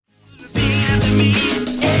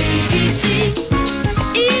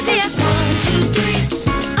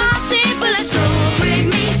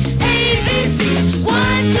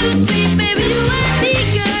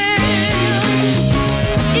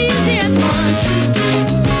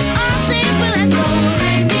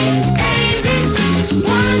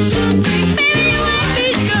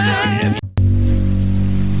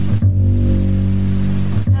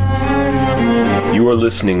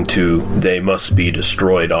listening to They Must Be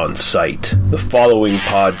Destroyed on Sight. The following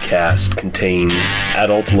podcast contains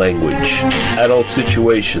adult language, adult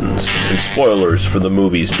situations, and spoilers for the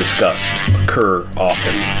movies discussed occur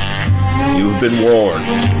often. You've been warned.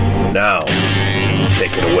 Now,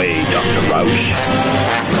 take it away, Dr. Rausch.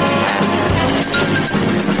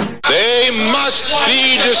 They must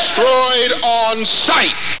be destroyed on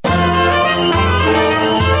sight.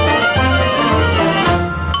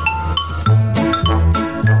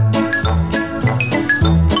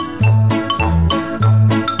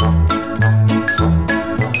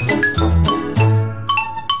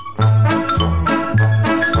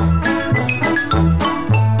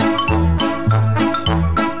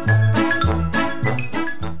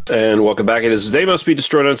 And welcome back. It is They Must Be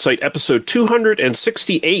Destroyed on Sight, episode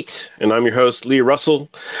 268. And I'm your host, Lee Russell.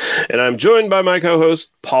 And I'm joined by my co-host,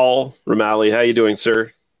 Paul Romali. How you doing,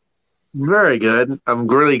 sir? Very good. I'm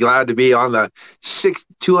really glad to be on the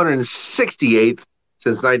 268th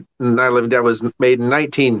since Night of the Living Dead was made in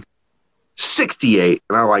 1968.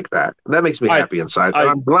 And I like that. That makes me happy inside. And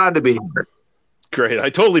I'm glad to be here. Great. I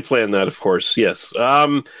totally planned that, of course. Yes.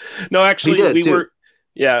 No, actually, we were...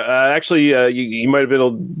 Yeah, you might have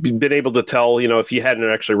been able to tell, if you hadn't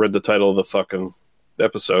actually read the title of the fucking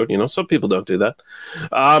episode. Some people don't do that.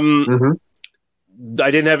 I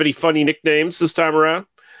didn't have any funny nicknames this time around.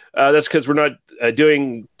 That's because we're not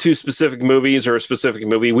doing two specific movies or a specific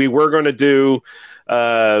movie. We were going to do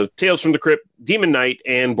Tales from the Crypt, Demon Knight,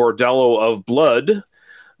 and Bordello of Blood.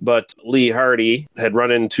 But Lee Hardy had run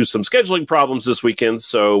into some scheduling problems this weekend,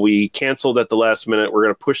 so we canceled at the last minute. We're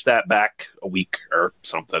going to push that back a week or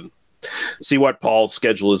something. See what Paul's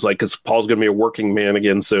schedule is like, because Paul's going to be a working man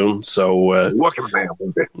again soon. So working man.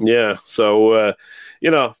 Yeah. So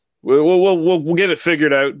we'll get it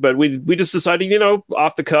figured out. But we just decided,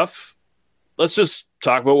 off the cuff, let's just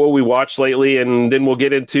talk about what we watched lately, and then we'll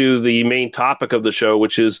get into the main topic of the show,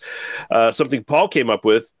 which is something Paul came up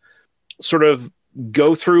with, sort of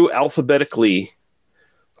go through alphabetically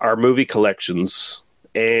our movie collections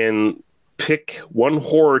and pick one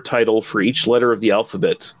horror title for each letter of the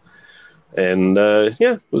alphabet. And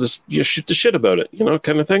we'll just shoot the shit about it,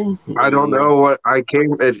 kind of thing. I don't know I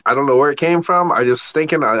don't know where it came from. I just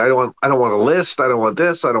thinking I don't want a list. I don't want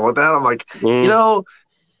this. I don't want that. I'm like, A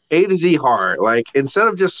to Z horror. Like, instead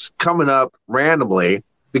of just coming up randomly,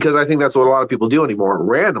 because I think that's what a lot of people do anymore,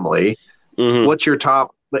 randomly. What's your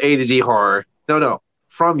top A to Z horror? No.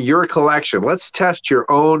 From your collection. Let's test your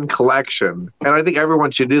own collection. And I think everyone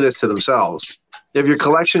should do this to themselves. If your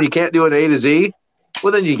collection, you can't do an A to Z,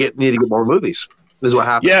 well, then you need to get more movies. This is what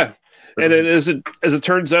happens. Yeah. And as it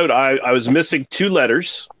turns out, I was missing two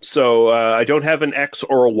letters. So I don't have an X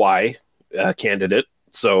or a Y candidate.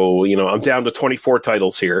 So, I'm down to 24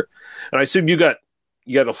 titles here. And I assume you got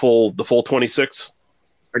the full 26?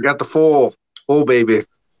 I got the full baby.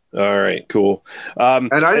 All right, cool.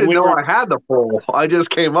 And I didn't know I had the full. I just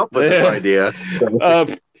came up with this idea.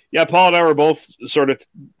 Paul and I were both sort of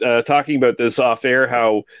talking about this off air,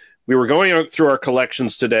 how we were going out through our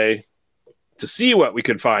collections today to see what we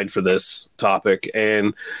could find for this topic.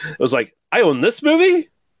 And it was like, I own this movie.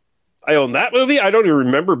 I own that movie. I don't even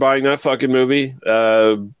remember buying that fucking movie.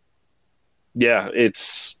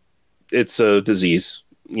 It's a disease.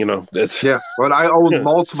 But I own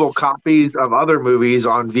multiple copies of other movies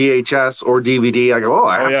on VHS or DVD. I go,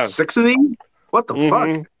 I have 6 of these? What the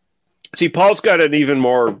fuck? See, Paul's got an even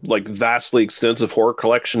more vastly extensive horror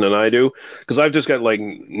collection than I do, because I've just got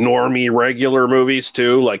normie regular movies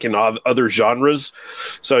too, in other genres.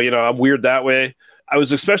 So, I'm weird that way. I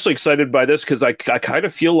was especially excited by this because I kind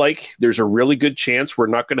of feel like there's a really good chance we're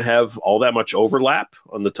not going to have all that much overlap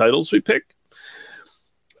on the titles we pick.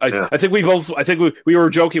 I think we were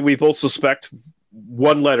joking. We both suspect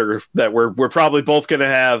one letter that we're probably both going to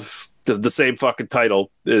have the same fucking title.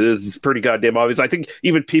 It's pretty goddamn obvious. I think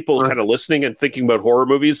even people kind of listening and thinking about horror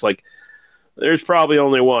movies, there's probably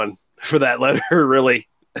only one for that letter, really.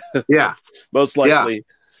 Yeah. Most likely.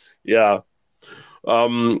 Yeah.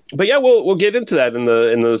 But yeah, we'll get into that in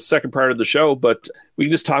the second part of the show, but we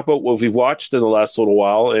can just talk about what we've watched in the last little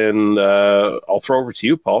while, and I'll throw over to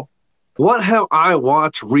you, Paul. What have I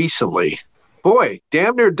watched recently? Boy,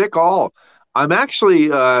 damn near dick all. I'm actually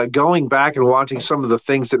going back and watching some of the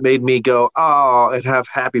things that made me go, and have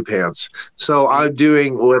happy pants. So I'm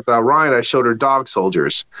doing with Ryan, I showed her Dog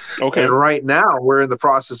Soldiers. Okay. And right now we're in the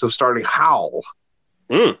process of starting Howl.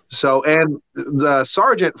 So, and the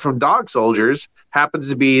sergeant from Dog Soldiers happens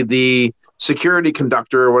to be the security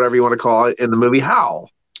conductor or whatever you want to call it in the movie Howl.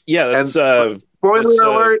 Yeah, that's spoiler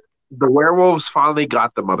alert, the werewolves finally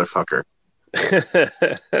got the motherfucker.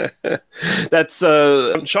 That's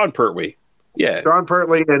Sean Pertwee. Yeah. Sean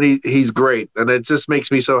Pertwee, and he's great, and it just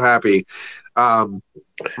makes me so happy. My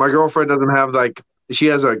girlfriend doesn't have she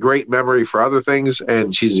has a great memory for other things,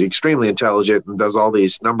 and she's extremely intelligent and does all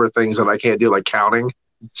these number things that I can't do, like counting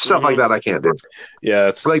stuff like that. I can't do. Yeah,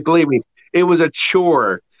 it's like, believe me, it was a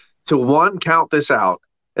chore to 1, count this out,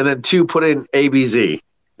 and then 2, put in ABZ.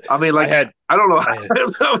 I mean, I don't know.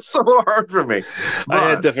 That was so hard for me. But, I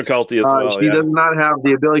had difficulty as well. She does not have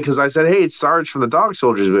the ability, because I said, "Hey, it's Sarge from the Dog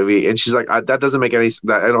Soldiers movie," and she's like, "That doesn't make any sense.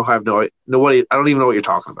 I don't have I don't even know what you're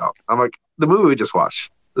talking about." I'm like, "The movie we just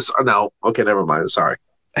watched." No, okay, never mind. Sorry,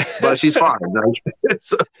 but she's fine.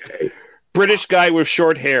 It's okay. British guy with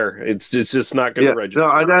short hair. It's just not going to register.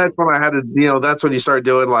 No, that's when I had to. That's when you start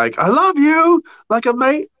doing like, "I love you," like a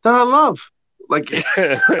mate that I love. Like,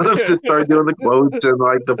 to start doing the quotes and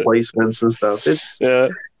like the placements and stuff. It's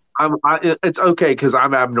it's okay because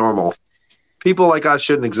I'm abnormal. People like us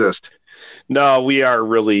shouldn't exist. No, we are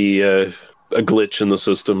really a glitch in the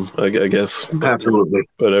system, I guess. Absolutely,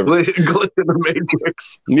 whatever. Glitch in the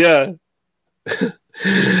matrix. Yeah.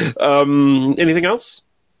 Anything else?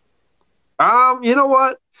 You know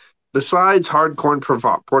what? Besides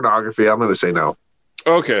hardcore pornography, I'm going to say no.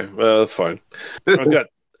 Okay, that's fine.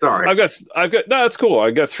 Sorry. I've got. No, that's cool.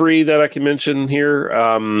 I've got 3 that I can mention here.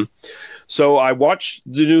 So I watched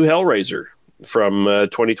the new Hellraiser from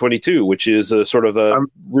 2022, which is a sort of a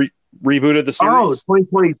reboot of the series. Oh,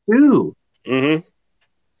 2022. Mm-hmm.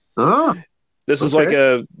 Oh, this is like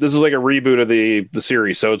a reboot of the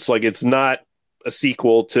series. So it's not a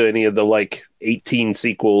sequel to any of the 18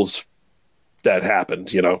 sequels that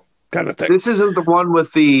happened. Kind of thing. This isn't the one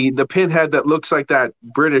with the pinhead that looks like that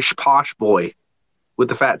British posh boy with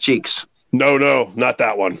the fat cheeks. No, not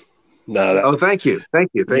that one. No. Thank you.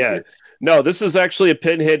 No, this is actually a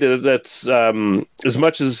pinhead that's as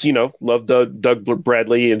much as love Doug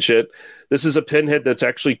Bradley and shit. This is a pinhead that's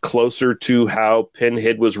actually closer to how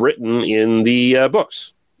Pinhead was written in the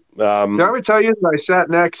books. Did I ever tell you that I sat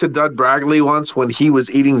next to Doug Bradley once when he was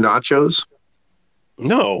eating nachos?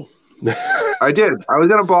 No. I did. I was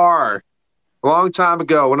in a bar a long time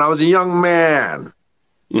ago when I was a young man.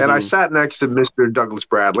 And I sat next to Mr. Douglas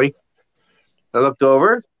Bradley. I looked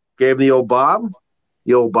over, gave him the old Bob.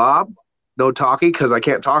 No talking because I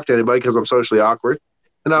can't talk to anybody because I'm socially awkward.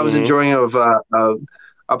 And I was enjoying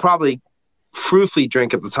a probably frou-frou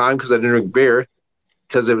drink at the time because I didn't drink beer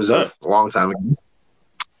because it was a long time ago.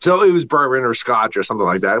 So it was bourbon or scotch or something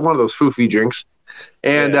like that. One of those frou-frou drinks.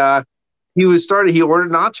 And he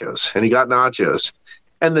ordered nachos and he got nachos.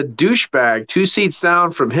 And the douchebag 2 seats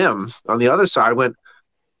down from him on the other side went,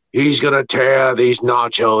 "He's going to tear these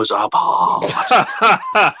nachos apart."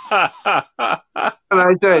 And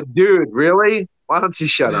I said, "Dude, really? Why don't you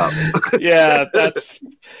shut up?" Yeah, that's...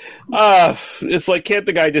 it's like, can't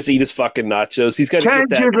the guy just eat his fucking nachos? He's got to get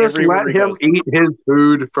that everywhere. Can't you just let him eat his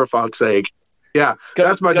food, for fuck's sake? Yeah,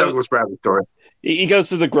 that's my Douglas Bradley story. He goes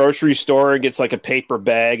to the grocery store and gets a paper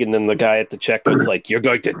bag, and then the guy at the checkout's like, "You're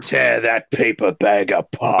going to tear that paper bag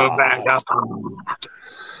apart."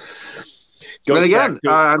 But again,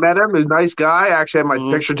 I met him. He's a nice guy. I actually had my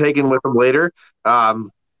picture taken with him later.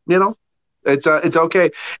 It's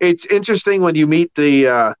okay. It's interesting when you meet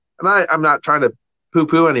and I'm not trying to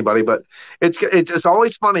poo-poo anybody, but it's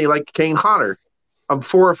always funny. Like Kane Hodder, I'm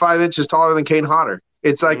 4 or 5 inches taller than Kane Hodder.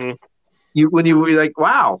 It's like when you're like,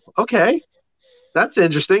 wow, okay, that's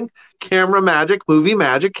interesting. Camera magic, movie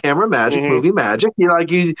magic, camera magic, movie magic.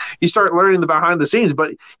 You start learning the behind the scenes.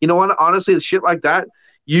 But you know what? Honestly, shit like that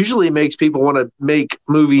usually makes people want to make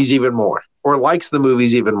movies even more or likes the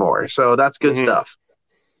movies even more. So that's good stuff.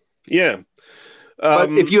 Yeah.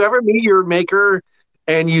 But if you ever meet your maker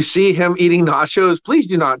and you see him eating nachos, please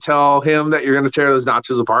do not tell him that you're going to tear those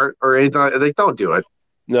nachos apart or anything. They don't do it.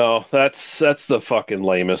 No, that's the fucking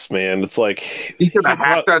lamest, man. It's like, he's going to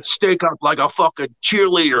hack that steak up like a fucking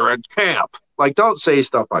cheerleader at camp. Like, don't say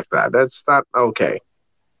stuff like that. That's not okay.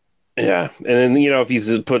 Yeah, and then if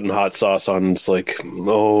he's putting hot sauce on, it's like,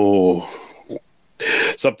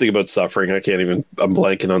 something about suffering. I'm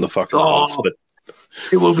blanking on the fucking words, but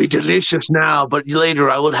it will be delicious now, but later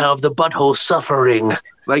I will have the butthole suffering.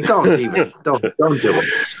 Like, don't even don't do it.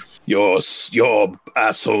 Your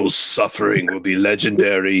asshole's suffering will be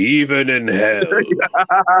legendary even in hell.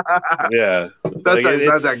 Yeah, that's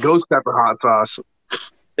that ghost pepper hot sauce.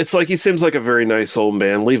 It's like he seems like a very nice old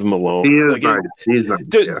man. Leave him alone. He is nice. He's nice.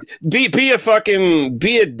 Be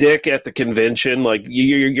a dick at the convention. Like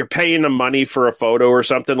you're paying him money for a photo or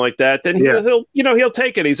something like that. Then he'll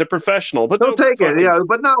take it. He's a professional, but he'll take it. Yeah,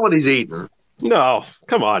 but not when he's eating. No,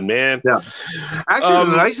 come on, man. Yeah.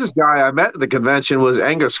 Actually, the nicest guy I met at the convention was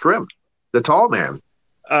Angus Scrimm, the tall man.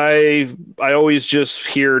 I always just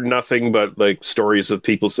hear nothing but like stories of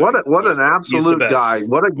people saying what an absolute guy.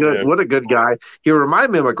 What a good guy. He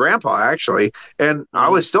reminded me of my grandpa, actually. And I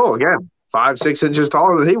was still, again, 5-6 inches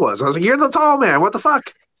taller than he was. I was like, "You're the tall man. What the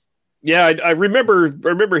fuck?" Yeah, I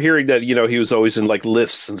remember hearing that, he was always in like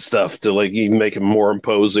lifts and stuff to like make him more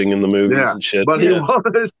imposing in the movies and shit. But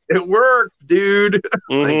it worked, dude.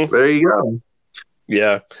 Like, there you go.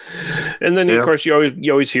 Yeah. And then of course you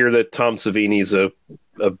always hear that Tom Savini's a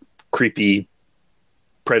creepy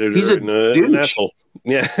predator. He's an asshole.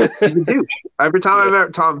 Yeah. He's a douche. Every time I've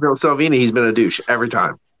met Tom Savini, he's been a douche every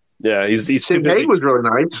time. Yeah, he's Sid Haig was really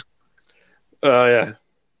nice. Yeah.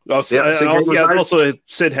 Also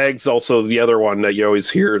Sid Haig's also the other one that you always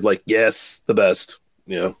hear like, yes, the best.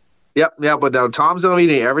 Yeah. Yep. But now Tom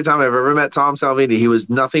Salvini, every time I've ever met Tom Salvini, he was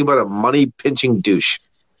nothing but a money pinching douche.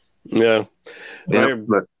 Yeah.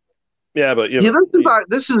 But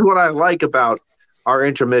this is what I like about our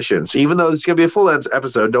intermissions. Even though it's going to be a full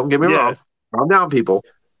episode, don't get me wrong. Calm down, people.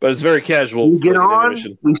 But it's very casual. We get on,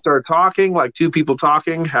 we start talking like two people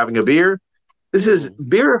talking, having a beer. This is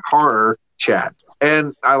beer horror chat,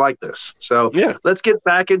 and I like this. So let's get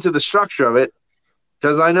back into the structure of it,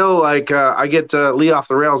 because I know like I get to Lee off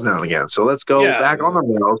the rails now and again. So let's go back on the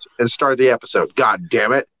rails and start the episode. God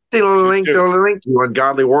damn it. You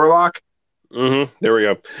ungodly warlock. There we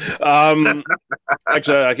go.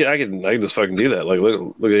 Actually, I can just fucking do that. Like,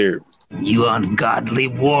 look at here. You ungodly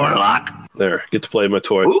warlock. There, get to play my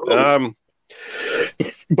toy.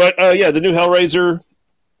 But the new Hellraiser,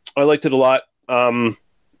 I liked it a lot.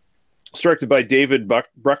 It's directed by David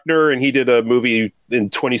Bruckner, and he did a movie in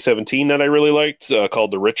 2017 that I really liked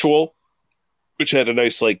called The Ritual, which had a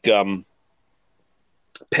nice like pagan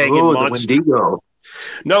monster. The Wendigo.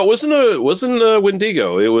 No, it wasn't a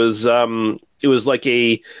Wendigo. It was like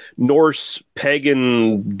a Norse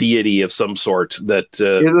pagan deity of some sort that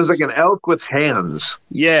it was like an elk with hands.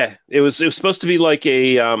 Yeah, it was supposed to be like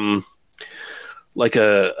a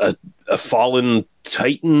fallen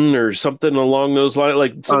titan or something along those lines,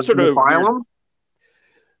 like some sort of Nephilim?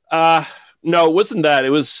 No, it wasn't that.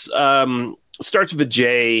 It was starts with a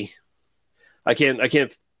J. I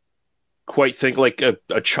can't quite think, like a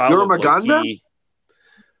child of Loki.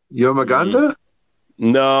 Yomaganda?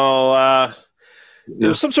 No, it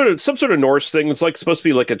was some sort of Norse thing. It's like supposed to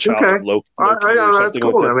be like a child of Loki. That's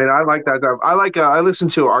cool. Like that. I mean, I like that. I listen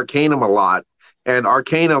to Arcanum a lot, and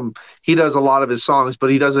Arcanum, he does a lot of his songs, but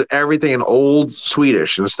he does everything in old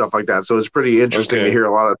Swedish and stuff like that. So it's pretty interesting to hear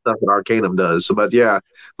a lot of stuff that Arcanum does. So, but no,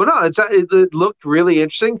 it looked really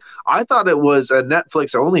interesting. I thought it was a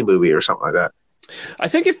Netflix only movie or something like that. I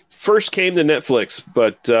think it first came to Netflix,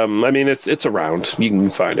 but I mean, it's around. You can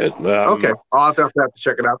find it. Okay, I'll have to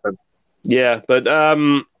check it out then. Yeah, but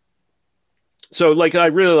so like I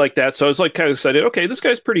really like that. So I was like kind of excited. Okay, this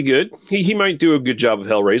guy's pretty good. He might do a good job of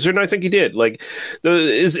Hellraiser, and I think he did. Like,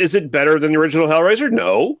 is it better than the original Hellraiser?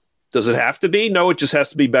 No. Does it have to be? No. It just has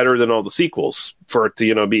to be better than all the sequels for it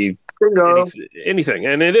to be anything,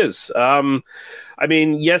 and it is. I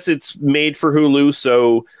mean, yes, it's made for Hulu,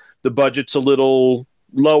 so the budget's a little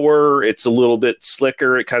lower. It's a little bit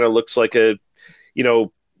slicker. It kind of looks like a,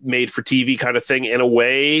 made for TV kind of thing in a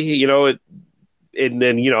way, and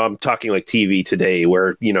then, I'm talking like TV today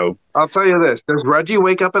where, I'll tell you this. Does Reggie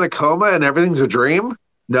wake up in a coma and everything's a dream?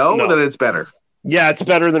 No. Then it's better. Yeah, it's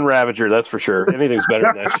better than Ravager. That's for sure. Anything's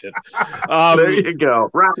better than that shit. There you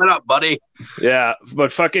go. Wrap it up, buddy. Yeah.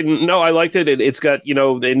 But fucking, no, I liked it. It's got,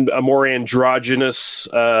 a more androgynous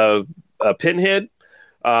Pinhead.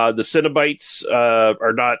 The Cenobites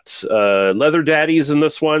are not leather daddies in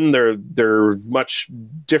this one. They're much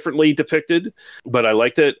differently depicted, but I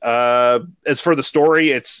liked it. As for the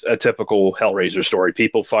story, it's a typical Hellraiser story.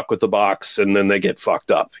 People fuck with the box and then they get fucked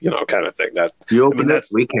up, kind of thing. That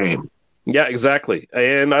we came. Yeah, exactly.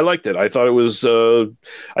 And I liked it. I thought it was.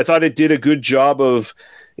 I thought it did a good job of,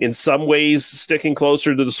 in some ways, sticking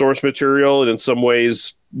closer to the source material, and in some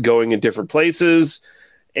ways, going in different places.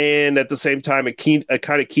 And at the same time, it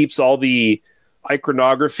kind of keeps all the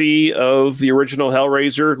iconography of the original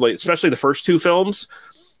Hellraiser, like especially the first two films.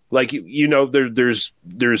 Like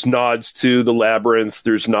there's nods to the Labyrinth,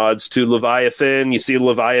 there's nods to Leviathan. You see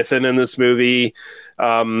Leviathan in this movie,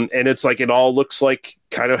 and it's like it all looks like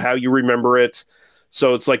kind of how you remember it.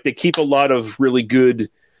 So it's like they keep a lot of really good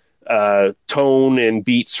tone and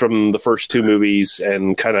beats from the first two movies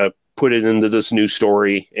and kind of put it into this new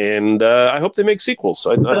story, and I hope they make sequels.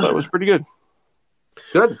 I thought it was pretty good.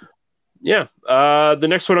 Good. Yeah. The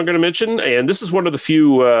next one I'm going to mention, and this is one of the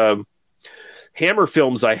few Hammer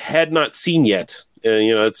films I had not seen yet.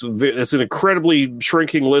 It's an incredibly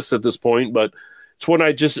shrinking list at this point, but It's one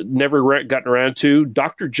I just never gotten around to.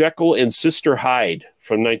 Dr. Jekyll and Sister Hyde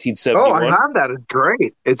from 1971. Oh, I have that. It's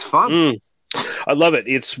great. It's fun. I love it.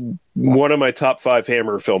 It's one of my top 5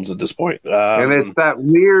 Hammer films at this point. And it's that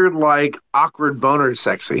weird, like, awkward boner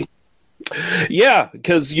sexy. Yeah,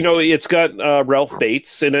 because, it's got Ralph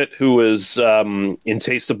Bates in it, who was in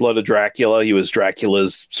Taste of Blood of Dracula. He was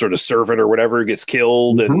Dracula's sort of servant or whatever, who gets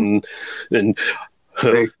killed, and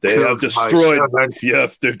they have destroyed.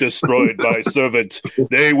 Yes, they've destroyed my servant.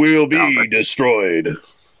 They will be destroyed.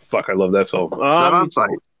 Fuck, I love that film. Not on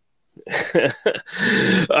site.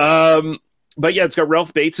 But yeah, it's got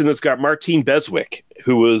Ralph Bates and it's got Martine Beswick,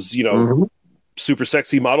 who was, super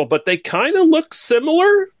sexy model, but they kind of look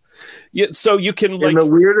similar. Yeah, so you can in the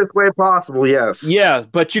weirdest way possible, yes. Yeah,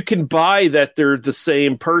 but you can buy that they're the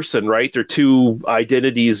same person, right? They're two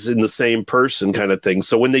identities in the same person kind of thing.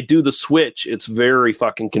 So when they do the switch, it's very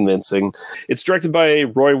fucking convincing. It's directed by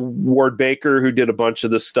Roy Ward Baker, who did a bunch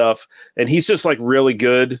of this stuff, and he's just like really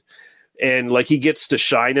good. And like he gets to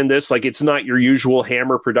shine in this. Like it's not your usual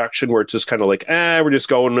Hammer production where it's just kind of like, we're just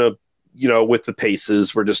going to, with the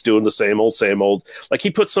paces, we're just doing the same old. Like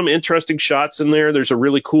he puts some interesting shots in there. There's a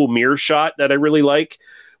really cool mirror shot that I really like,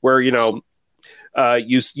 where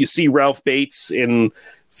you see Ralph Bates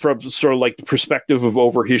from sort of like the perspective of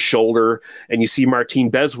over his shoulder, and you see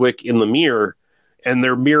Martine Beswick in the mirror, and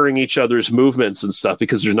they're mirroring each other's movements and stuff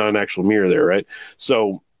because there's not an actual mirror there, right?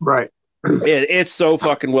 So right. It's so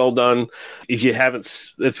fucking well done. If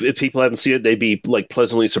people haven't seen it, they'd be like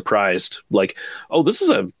pleasantly surprised. Like, oh, this is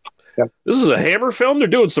a Hammer film. They're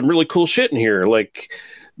doing some really cool shit in here. Like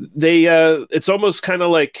it's almost kind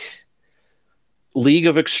of like League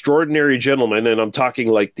of Extraordinary Gentlemen, and I'm talking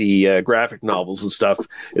like the graphic novels and stuff.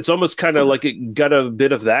 It's almost kind of like it got a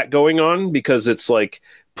bit of that going on because it's like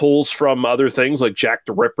pulls from other things like Jack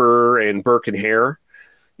the Ripper and Burke and Hare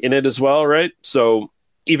in it as well, right? So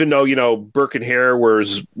even though Burke and Hare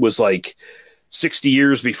was like 60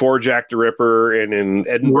 years before Jack the Ripper and in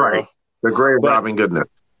Edinburgh, right. The Grave Robin Goodness.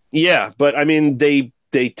 Yeah, but I mean they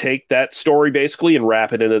take that story basically and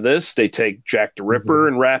wrap it into this. They take Jack the Ripper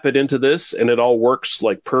and wrap it into this, and it all works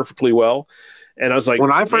like perfectly well. And I was like,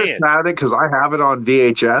 when I first had it, because I have it on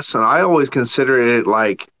VHS, and I always considered it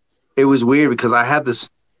like it was weird because I had this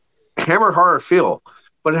Hammer horror feel,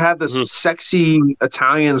 but it had this sexy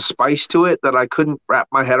Italian spice to it that I couldn't wrap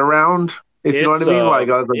my head around. If you know what I mean? Like,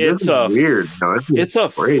 I was like, this is weird. No, it's a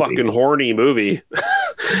crazy. Fucking horny movie.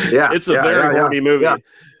 Yeah. It's a very horny movie. Yeah.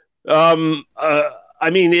 I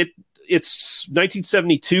mean, it's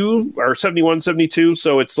 1972 or 71, 72.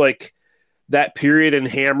 So it's like that period in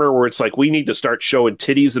Hammer where it's like, we need to start showing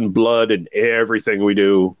titties and blood and everything we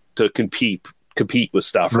do to compete with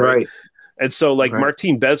stuff. Right. And so like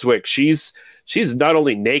Martine Beswick, she's not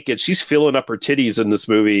only naked, she's filling up her titties in this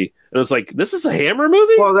movie. And it's like, this is a Hammer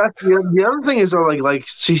movie? Well, that's the other thing is like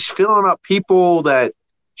she's filling up people that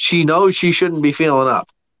she knows she shouldn't be filling up.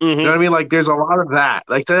 You know what I mean? Like there's a lot of that.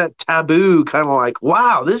 Like that taboo kind of like,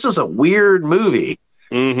 wow, this is a weird movie.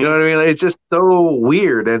 You know what I mean? It's just so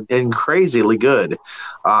weird and crazily good.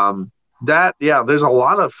 There's a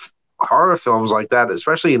lot of horror films like that,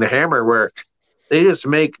 especially in the Hammer, where they just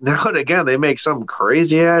make, now and again, they make some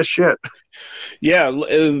crazy ass shit. Yeah.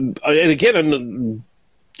 And again,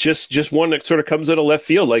 just one that sort of comes out of left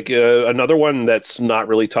field, like another one that's not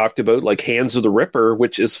really talked about, like Hands of the Ripper,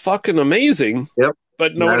 which is fucking amazing. Yep.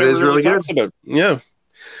 But no one ever really talks about. Yeah.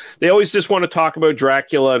 They always just want to talk about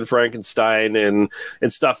Dracula and Frankenstein and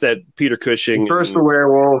stuff that Peter Cushing, Curse the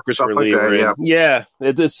Werewolf, Christopher Lee, yeah.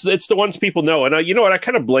 It's the ones people know. And you know what? I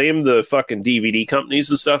kind of blame the fucking DVD companies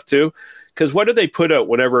and stuff too, because what do they put out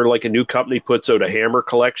whenever like a new company puts out a Hammer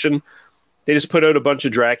collection? They just put out a bunch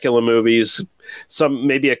of Dracula movies, some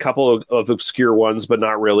maybe a couple of obscure ones, but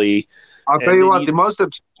not really. I'll tell you what, the most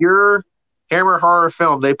obscure Hammer horror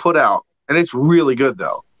film they put out, and it's really good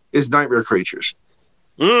though, is Nightmare Creatures.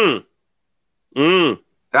 That's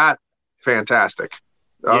fantastic.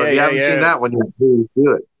 If you haven't seen that one, you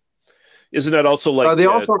do it. Isn't that also like I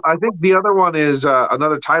think the other one is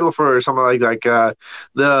another title for something like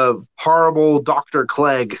the Horrible Dr.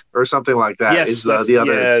 Clegg or something like that. Yes, is the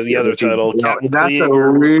other title. That's a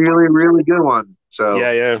really, really good one. So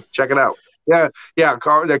check it out.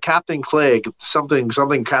 The Captain Clegg, something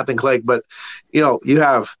Captain Clegg. But you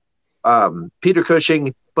have Peter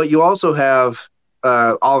Cushing, but you also have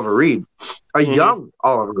Oliver Reed, a young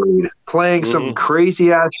Oliver Reed, playing some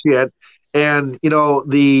crazy ass shit, and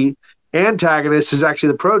the antagonist is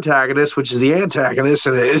actually the protagonist, which is the antagonist,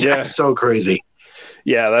 and it's so crazy.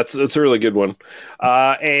 Yeah, that's a really good one.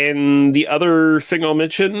 And the other thing I'll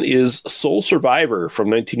mention is Soul Survivor from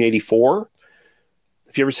 1984.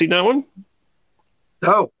 Have you ever seen that one?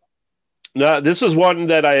 Oh. No, this is one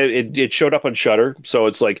that it showed up on Shudder, so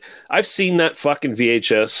it's like I've seen that fucking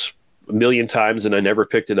VHS a million times and I never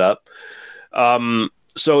picked it up.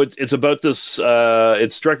 So it's about this.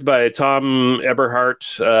 It's directed by Tom Eberhardt.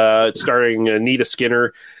 It's starring Anita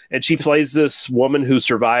Skinner, and she plays this woman who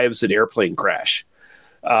survives an airplane crash.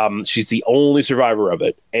 She's the only survivor of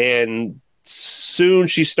it, and soon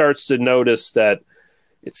she starts to notice that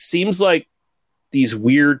it seems like these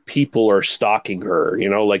weird people are stalking her,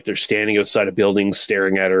 like they're standing outside a building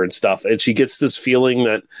staring at her and stuff. And she gets this feeling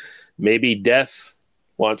that maybe death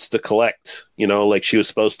wants to collect, like she was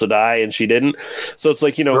supposed to die and she didn't. So it's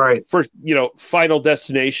like, right. For, Final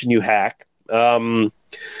Destination, you hack.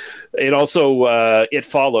 It also, It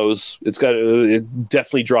Follows. It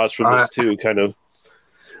definitely draws from this too, kind of.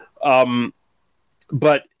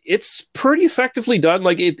 But it's pretty effectively done.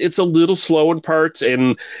 Like it's a little slow in parts,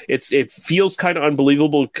 and it feels kind of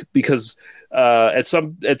unbelievable because at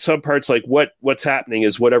some parts, like what's happening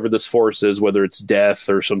is whatever this force is, whether it's death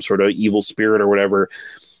or some sort of evil spirit or whatever,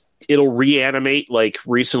 it'll reanimate like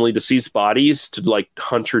recently deceased bodies to like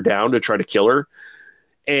hunt her down to try to kill her,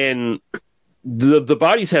 and the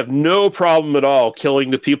bodies have no problem at all killing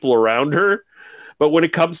the people around her. But when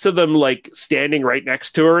it comes to them like standing right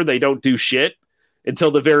next to her, they don't do shit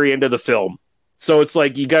until the very end of the film. So it's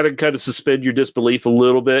like you got to kind of suspend your disbelief a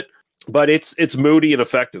little bit, but it's moody and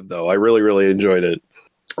effective though. I really, really enjoyed it.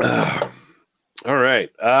 All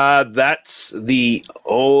right. That's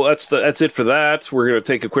it for that. We're going to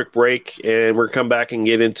take a quick break and we're going to come back and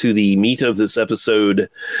get into the meat of this episode,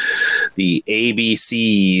 the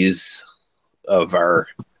ABCs of our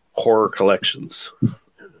horror collections.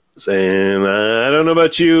 And I don't know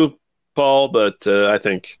about you, Paul, but I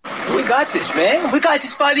think we got this, man. We got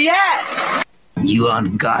this by the ass. You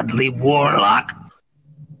ungodly warlock.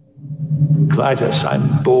 Clytus,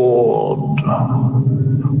 I'm bored.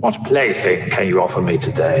 What plaything can you offer me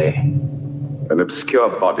today? An obscure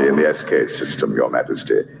body in the SK system, Your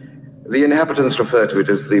Majesty. The inhabitants refer to it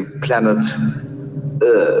as the planet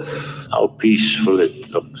Earth. How peaceful it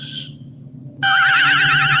looks.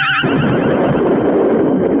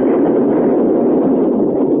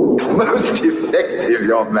 Most effective,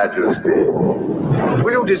 Your Majesty.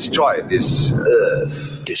 Will you destroy this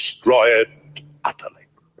Earth? Destroy it utterly.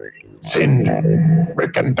 Send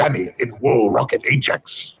Rick and Danny in Wool Rocket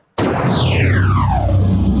Ajax.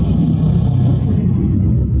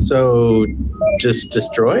 So, just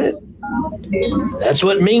destroy it? That's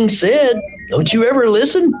what Ming said. Don't you ever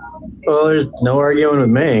listen? Well, there's no arguing with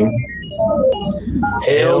Ming.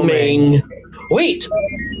 Hail Ming. Wait,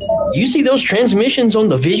 you see those transmissions on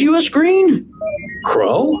the Visua screen?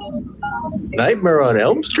 Crow? Nightmare on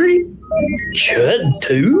Elm Street? Chud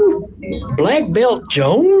 2? Black Belt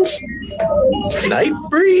Jones?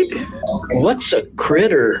 Nightbreed? What's a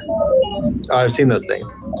critter? Oh, I've seen those things.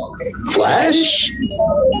 Flash?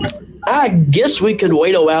 I guess we could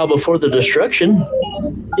wait a while before the destruction.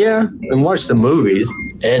 Yeah, and watch the movies.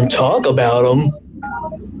 And talk about them.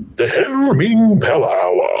 The Hail Ming Power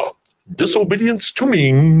Hour. Disobedience to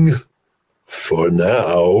Ming. For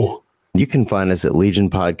now. You can find us at Legion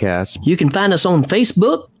Podcast. You can find us on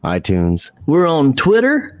Facebook. iTunes. We're on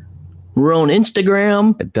Twitter. We're on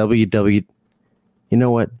Instagram. At www. You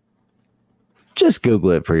know what? Just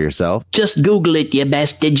Google it for yourself. Just Google it, you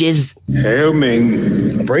bastages. Hail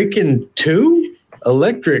Ming. Breaking 2?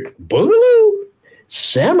 Electric Boogaloo?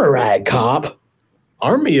 Samurai Cop.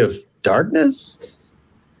 Army of Darkness?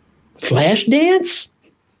 Flashdance?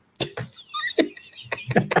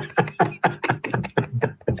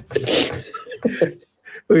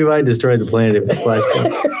 We might destroy the planet with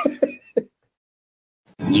Flashdance.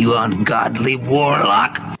 You ungodly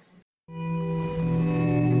warlock.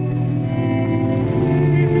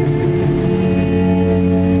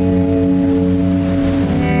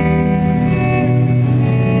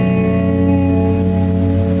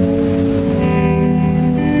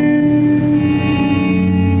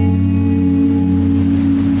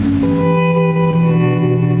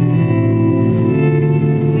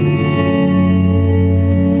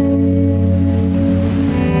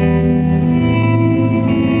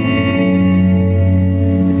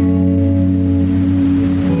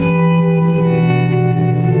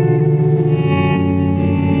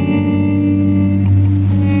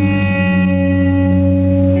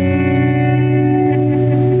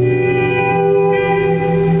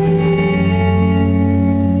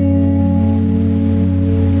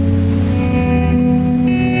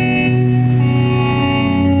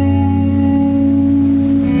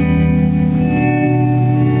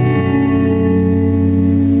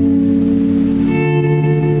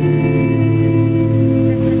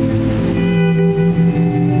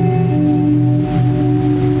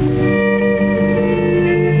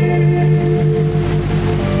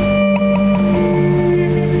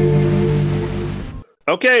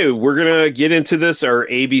 Okay, we're gonna get into this, our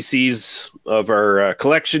ABCs of our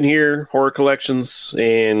collection here, horror collections,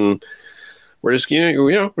 and we're just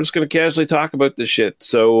we're just gonna casually talk about this shit.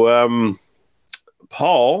 So,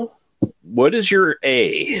 Paul, what is your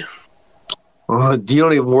A? You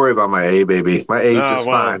don't even worry about my A, baby. My A is just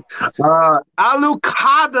fine.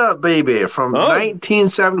 Alucard, baby, from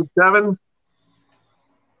 1977.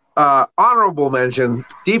 Honorable mention,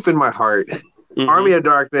 deep in my heart. Army of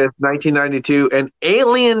Darkness, 1992, and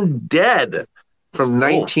Alien Dead from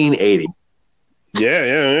 1980.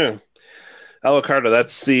 Yeah. Alucard,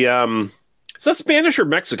 that's the is that Spanish or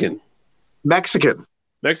Mexican? Mexican.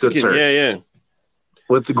 Good, yeah.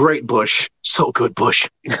 With the great Bush. So good, Bush.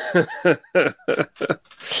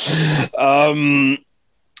 I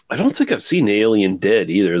don't think I've seen Alien Dead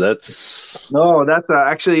either. That's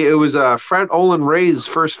actually, it was Fred Olen Ray's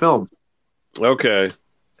first film. Okay.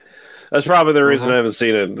 That's probably the reason I haven't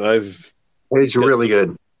seen it. He's really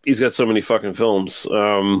good. He's got so many fucking films.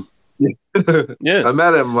 Yeah. I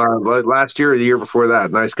met him last year or the year before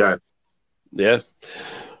that. Nice guy. Yeah.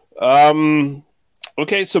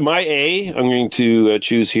 Okay, so my A I'm going to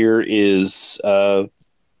choose here is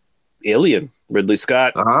Alien, Ridley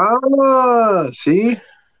Scott. See?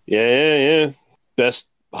 Yeah. Best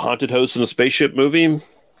haunted house in a spaceship movie,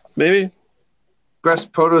 maybe?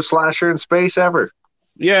 Best proto slasher in space ever.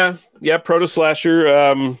 Yeah, proto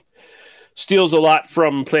slasher. Steals a lot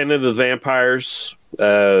from Planet of the Vampires.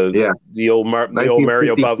 The old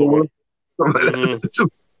Mario Bava.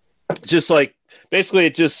 Just like basically,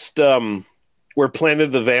 it just where Planet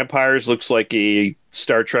of the Vampires looks like a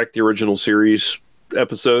Star Trek: The Original Series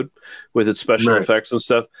episode with its special effects and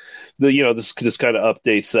stuff. This kind of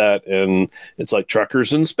updates that, and it's like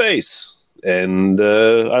truckers in space. And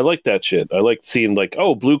I like that shit. I like seeing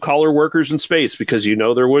blue collar workers in space because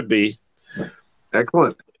there would be.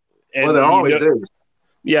 Excellent. And there always is.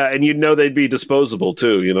 Yeah, and they'd be disposable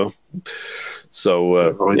too.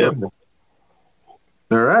 So yeah.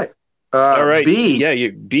 All right. All right. B. Yeah,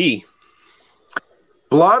 B.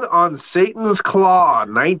 Blood on Satan's Claw,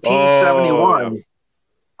 1971. Oh, yeah.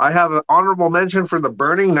 I have an honorable mention for The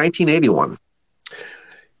Burning, 1981.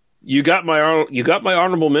 You got my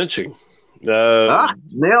honorable mention.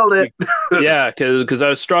 Nailed it. Yeah, because I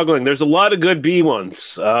was struggling. There's a lot of good B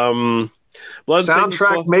ones. Blood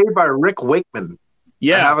soundtrack made by Rick Wakeman.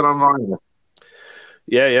 Yeah, I have it online.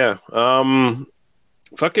 Yeah.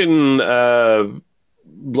 Fucking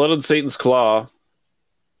Blood on Satan's Claw.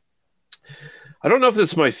 I don't know if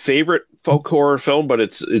it's my favorite folk horror film, but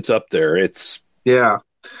it's up there. Yeah.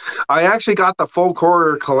 I actually got the folk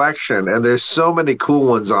horror collection, and there's so many cool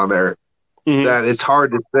ones on there. That it's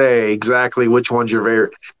hard to say exactly which one's your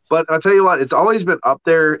favorite. But I'll tell you what, it's always been up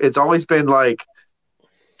there. It's always been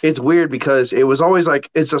it's weird because it was always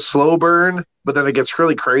it's a slow burn, but then it gets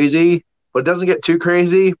really crazy, but it doesn't get too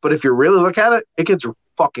crazy. But if you really look at it, it gets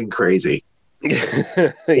fucking crazy.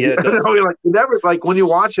 Yeah, it does. You never when you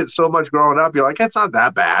watch it so much growing up, you're like, it's not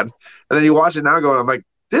that bad. And then you watch it now going, I'm like,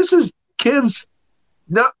 this is kids.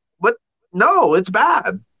 No, but no, it's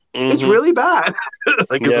bad. It's really bad. It's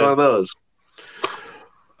one of those.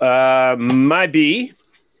 My B,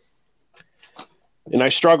 and I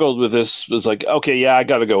struggled with this, was I got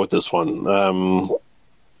to go with this one.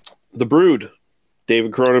 The Brood,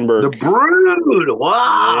 David Cronenberg. The Brood,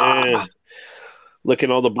 wow. Yeah. Licking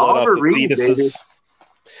all the blood Oliver off the Reed, fetuses. baby.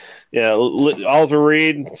 Yeah, Oliver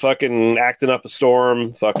Reed fucking acting up a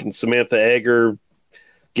storm. Fucking Samantha Eggar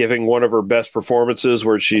giving one of her best performances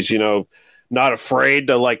where she's, not afraid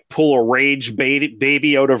to pull a rage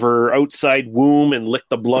baby out of her outside womb and lick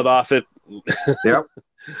the blood off it. Yep.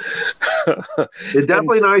 It's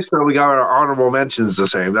definitely nice that we got our honorable mentions the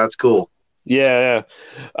same. That's cool. Yeah.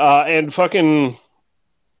 And fucking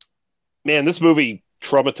man, this movie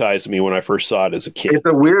traumatized me when I first saw it as a kid. It's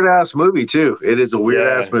a weird ass movie too. It is a weird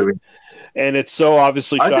ass movie. And it's so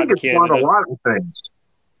obviously shot in Canada. I think it's spawned a lot of things.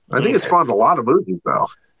 I think it spawned a lot of movies though.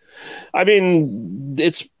 I mean,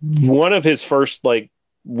 it's one of his first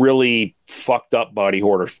really fucked up body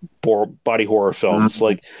horror films.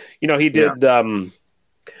 He did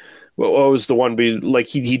what was the one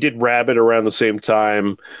he did Rabbit around the same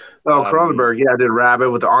time. Cronenberg, did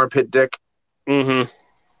Rabbit with the armpit dick.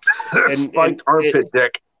 Spiked armpit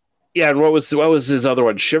dick. Yeah, and what was his other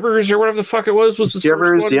one? Shivers or whatever the fuck it was his Shivers,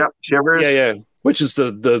 first one? Yep, Shivers. Yeah. Which is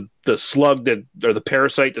the slug or the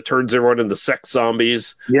parasite that turns everyone into sex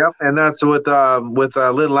zombies. Yep, and that's with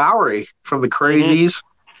Lynn Lowry from the Crazies,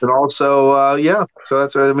 and also So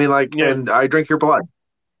that's what I mean. And I Drink Your Blood.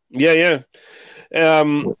 Yeah.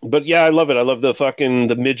 But yeah, I love it. I love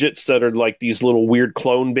the midgets that are these little weird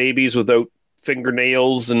clone babies without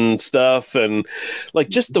fingernails and stuff, and like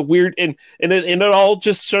just the weird and it all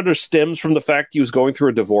just sort of stems from the fact he was going through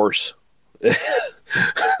a divorce.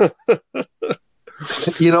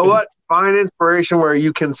 You know what? Find inspiration where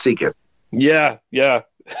you can seek it. Yeah.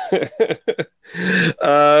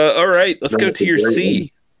 All right, let's go to your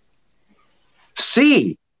C.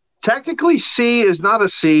 C. Technically, C is not a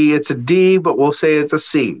C; it's a D, but we'll say it's a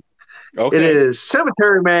C. Okay. It is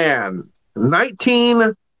Cemetery Man,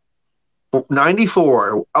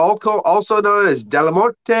 1994, also known as Della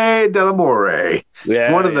Morte dell'Amore.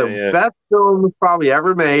 Yeah, one of the best films probably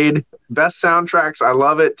ever made. Best soundtracks. I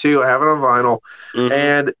love it too. I have it on vinyl. Mm-hmm.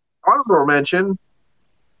 And honorable mention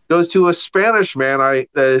goes to a Spanish man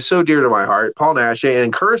that is so dear to my heart, Paul Nash,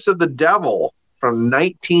 and Curse of the Devil from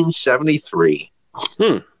 1973.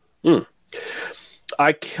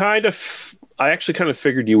 I actually kind of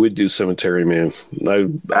figured you would do Cemetery Man. I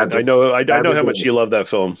know how much you love that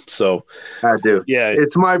film. So I do. Yeah,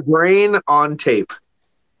 it's my brain on tape.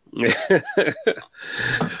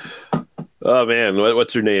 Oh man,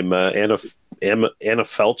 what's her name? Anna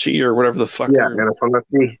Felci or whatever the fuck. Yeah, Anna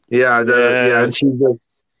Felci. Yeah, and she's the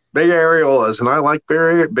big areolas, and I like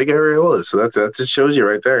big areolas. So that just shows you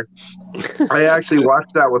right there. I actually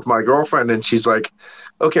watched that with my girlfriend, and she's like,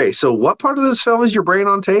 "Okay, so what part of this film is your brain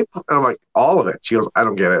on tape?" And I'm like, "All of it." She goes, "I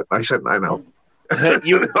don't get it." I said, "I know."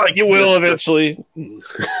 You will eventually.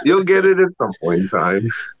 You'll get it at some point in time.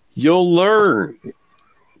 You'll learn.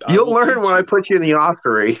 You'll learn when I put you in the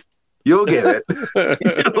Oscary. You'll get it.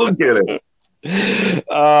 You'll get it.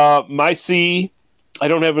 My C, I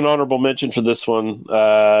don't have an honorable mention for this one.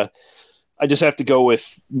 I just have to go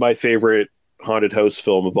with my favorite haunted house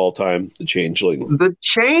film of all time, The Changeling. The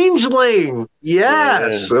Changeling.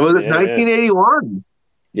 Yes. It was 1981.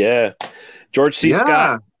 Yeah. George C.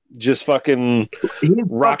 Scott just fucking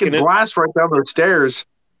rocking it. Blast right down those stairs.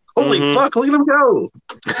 Holy fuck, look at him go.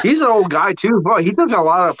 He's an old guy too. Boy, he took a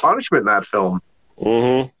lot of punishment in that film.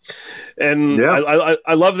 Mm-hmm. And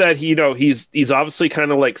I love that he's obviously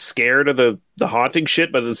kind of like scared of the haunting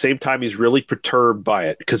shit, but at the same time he's really perturbed by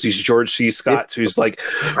it because he's George C. Scott. So he's like,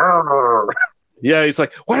 he's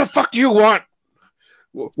like, what the fuck do you want?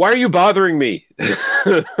 Why are you bothering me?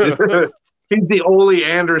 He's the Ole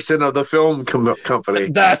Anderson of the film company.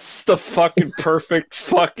 That's the fucking perfect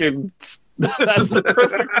fucking. That's the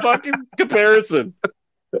perfect fucking comparison.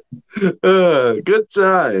 Good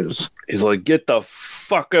times. He's like, get the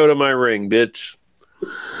fuck out of my ring, bitch.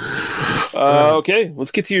 Okay,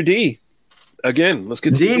 let's get to your D. Again, let's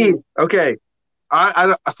get to D. Okay.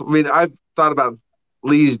 I mean, I've thought about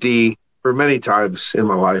Lee's D for many times in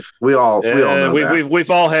my life. We all know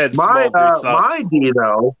we've all had my D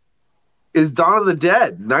though is Dawn of the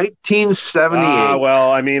Dead, 1978.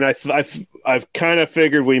 Well, I mean, I've kind of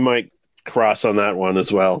figured we might cross on that one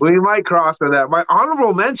as well. We might cross on that. My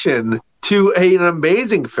honorable mention to an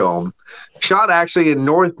amazing film shot actually in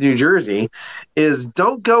North New Jersey is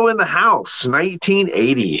Don't Go in the House,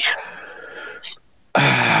 1980.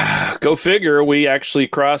 Go figure, we actually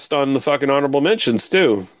crossed on the fucking honorable mentions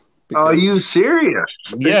too. Are you serious?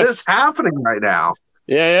 Yes. Is this happening right now?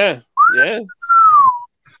 Yeah.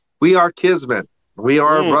 We are kismet. We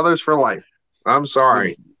are brothers for life. I'm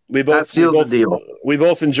sorry. That seals the deal. We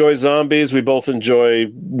both enjoy zombies. We both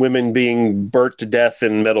enjoy women being burnt to death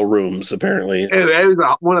in metal rooms, apparently. It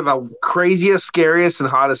was one of the craziest, scariest, and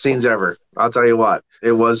hottest scenes ever. I'll tell you what.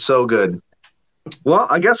 It was so good. Well,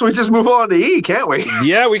 I guess we just move on to E, can't we?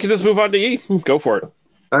 Yeah, we can just move on to E. Go for it.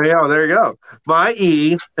 Oh, yeah, there you go. My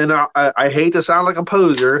E, and I hate to sound like a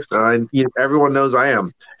poser. Everyone knows I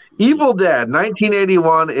am. Evil Dead,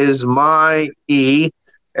 1981 is my E.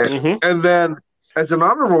 And then, as an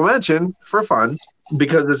honorable mention, for fun,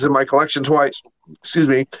 because it's in my collection twice,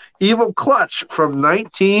 Evil Clutch from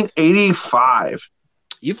 1985.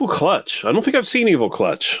 Evil Clutch? I don't think I've seen Evil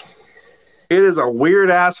Clutch. It is a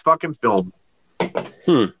weird-ass fucking film.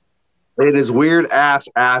 It is weird-ass.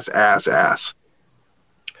 I'm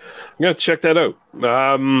going to check that out.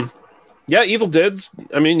 Yeah, Evil Dead's,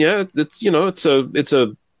 I mean, yeah, it's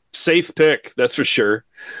a safe pick, that's for sure.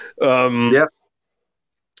 Yep.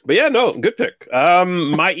 But yeah, no, good pick.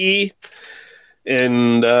 My E,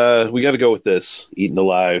 and we got to go with this: Eaten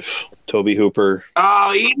Alive, Tobe Hooper.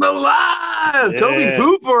 Oh, Eaten Alive, yeah. Tobe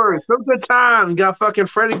Hooper. Some good time. Got fucking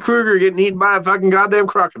Freddy Krueger getting eaten by a fucking goddamn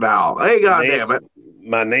crocodile. Hey, goddamn it!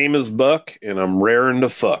 My name is Buck, and I'm raring to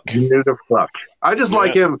fuck. I just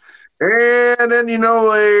like him. And then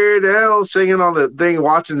the hell singing on the thing,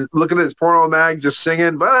 looking at his porno mag, just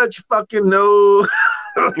singing. But you fucking know.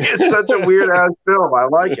 It's such a weird ass film. I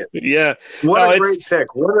like it. Yeah. What a great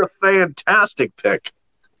pick. What a fantastic pick.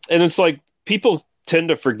 And it's like people tend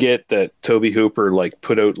to forget that Tobe Hooper like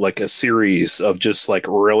put out like a series of just like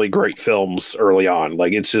really great films early on.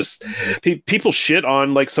 Like it's just people shit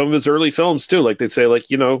on like some of his early films too. Like they say like,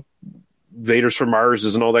 you know, Vader's from Mars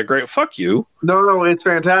isn't all that great. Fuck you. No, it's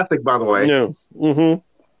fantastic, by the way. No. Mm-hmm.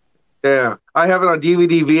 Yeah, I have it on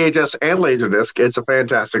DVD, VHS, and Laserdisc. It's a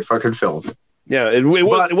fantastic fucking film. Yeah, it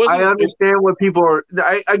wasn't. I understand what people are.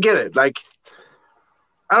 I get it. Like,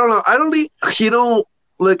 I don't know. I don't need. You know,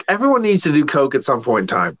 look, everyone needs to do coke at some point in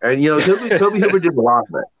time, and you know, Tobe Hooper did a lot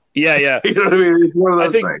of it. Yeah. You know what I mean? It's one of those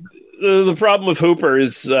I think things. the problem with Hooper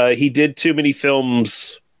is he did too many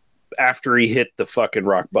films after he hit the fucking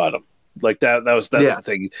rock bottom. Like that's the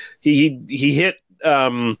thing. He hit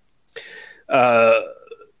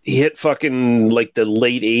he hit fucking like the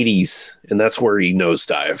late 80s, and that's where he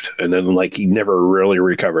nosedived, and then like he never really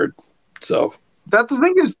recovered. So that the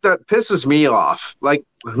thing is that pisses me off. Like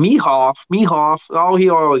Mehoff. Oh, he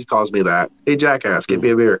always calls me that. Hey, jackass, get me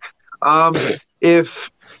a beer. If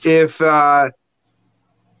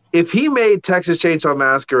he made Texas Chainsaw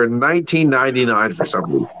Massacre in 1999 for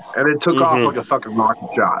some reason, and it took off like a fucking rocket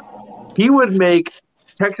shot, he would make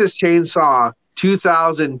Texas Chainsaw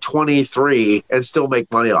 2023 and still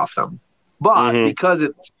make money off them. But because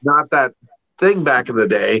it's not that thing back in the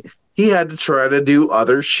day, he had to try to do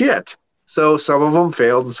other shit. So some of them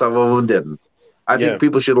failed and some of them didn't. I think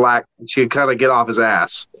people should kind of get off his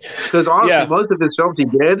ass. Because honestly, most of his films he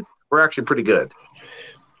did were actually pretty good.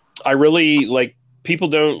 I really like, people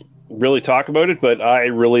don't really talk about it, but I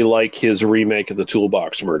really like his remake of the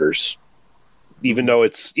Toolbox Murders. Even though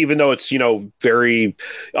it's you know, very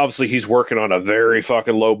obviously he's working on a very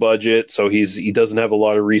fucking low budget, so he doesn't have a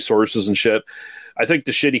lot of resources and shit. I think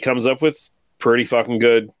the shit he comes up with pretty fucking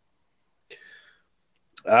good.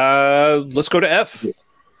 Let's go to F.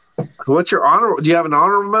 What's your honor? Do you have an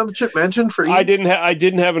honorable mention for E? I didn't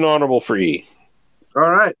have an honorable for E. All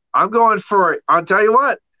right, I'm going for it. I'll tell you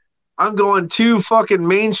what. I'm going 2 fucking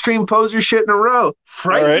mainstream poser shit in a row.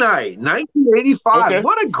 Fright Night, 1985. Okay.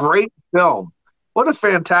 What a great film. What a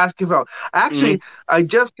fantastic film. Actually, I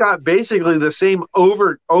just got basically the same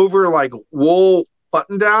over like wool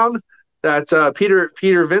button down that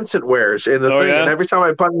Peter Vincent wears in the thing. Yeah? And every time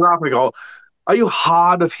I button it off, I go, "Are you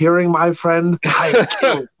hard of hearing, my friend? I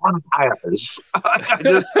kill vampires." I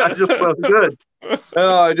just felt good.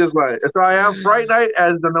 I just like it. So I have Fright Night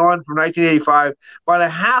as the one from 1985, but I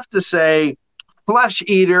have to say Flesh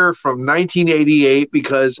Eater from 1988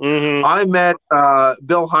 because I met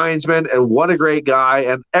Bill Heinzman, and what a great guy.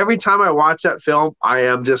 And every time I watch that film, I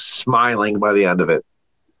am just smiling by the end of it.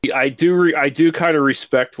 I do kind of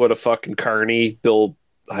respect what a fucking carny Bill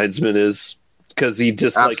Heinzman is, because he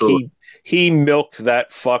just Absolutely. Like he milked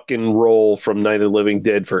that fucking role from Night of the Living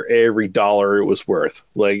Dead for every dollar it was worth.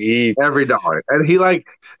 Like every dollar. And he like,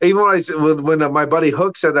 even when my buddy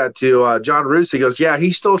Hook said that to John Roos, he goes, "Yeah,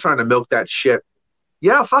 he's still trying to milk that shit."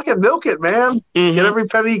 Yeah, fucking milk it, man. Get every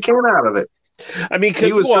penny you can out of it. I mean,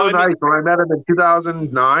 he was so nice when I met him in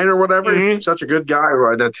 2009 or whatever. He's such a good guy.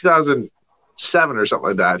 Right now, 2007 or something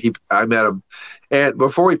like that. I met him, and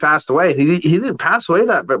before he passed away, he didn't pass away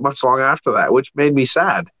that much long after that, which made me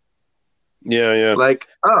sad. Yeah. Like,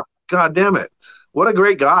 oh, God damn it. What a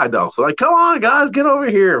great guy, though. Like, come on, guys, get over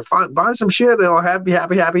here. Buy some shit. They'll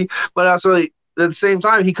happy. But also, at the same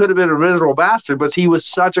time, he could have been a miserable bastard, but he was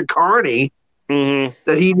such a carny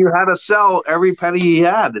that he knew how to sell every penny he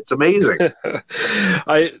had. It's amazing.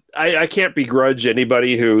 I can't begrudge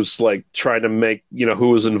anybody who's like trying to make, you know, who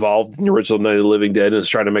was involved in the original Night of the Living Dead and is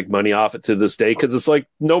trying to make money off it to this day, because it's like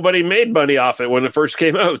nobody made money off it when it first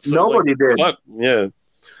came out. So nobody did. Fuck, yeah.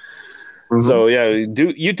 So yeah, you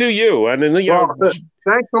do you, and then you know.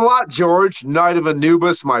 Thanks a lot, George. Night of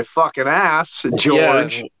Anubis, my fucking ass,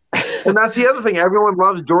 George. Yeah. And that's the other thing. Everyone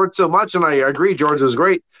loves George so much, and I agree, George was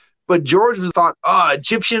great. But George thought,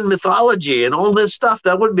 Egyptian mythology and all this stuff,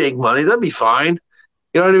 that would make money. That'd be fine.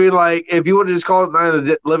 You know what I mean? Like, if you would have just called it Night of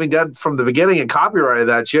the Living Dead from the beginning and copyrighted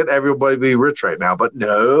that shit, everybody would be rich right now. But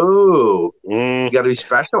no, you got to be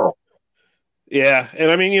special. Yeah, and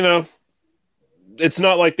I mean, you know, it's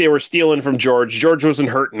not like they were stealing from George. George wasn't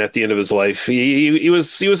hurting at the end of his life. He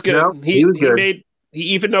was good. No, he was good. Made,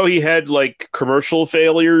 even though he had like commercial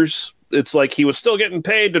failures, it's like he was still getting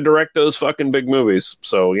paid to direct those fucking big movies.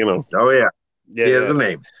 So, you know. Oh yeah. He has a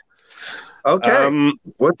name. Okay.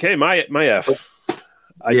 Okay, my F.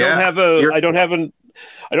 I don't have an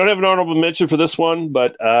honorable mention for this one,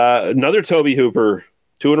 but another Tobe Hooper,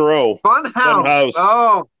 2 in a row. Funhouse.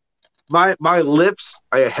 Oh, my lips,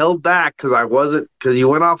 I held back because you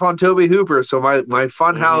went off on Tobe Hooper, so my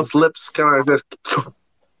Funhouse lips kind of just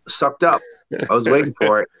sucked up. I was waiting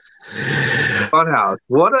for it. Funhouse.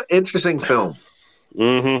 What an interesting film.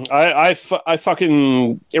 Mm-hmm. I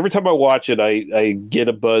fucking every time I watch it, I get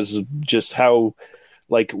a buzz of just how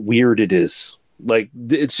like weird it is. Like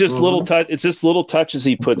it's just little touch. It's just little touches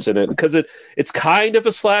he puts in it because it's kind of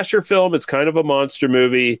a slasher film. It's kind of a monster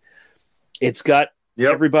movie. It's got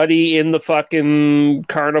everybody in the fucking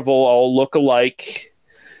carnival all look alike.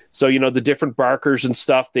 So the different barkers and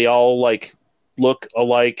stuff, they all like look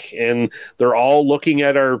alike, and they're all looking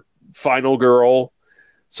at our final girl.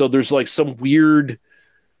 So there's like some weird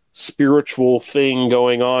spiritual thing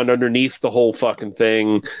going on underneath the whole fucking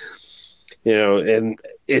thing, and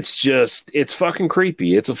it's fucking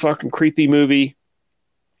creepy. It's a fucking creepy movie.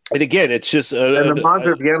 And again, it's just and the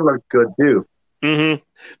monster again looks good too. Mm-hmm.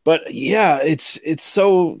 But yeah, it's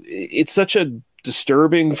such a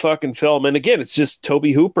disturbing fucking film. And again, it's just Tobe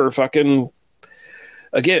Hooper fucking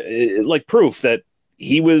again, like proof that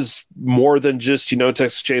he was more than just,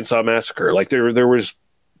 Texas Chainsaw Massacre. Like there was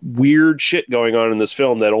weird shit going on in this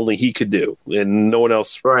film that only he could do and no one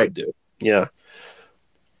else could do. Yeah.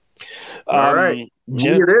 All right. G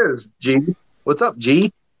it is. G. What's up,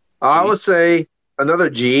 G? I would say another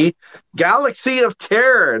G. Galaxy of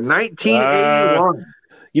Terror, 1981.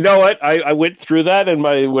 You know what? I went through that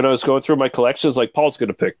when I was going through my collections, like Paul's going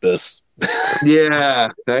to pick this. Yeah,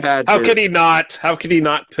 How could he not? How could he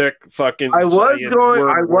not pick fucking? I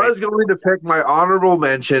was going to pick my honorable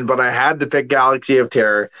mention, but I had to pick Galaxy of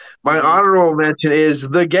Terror. My honorable mention is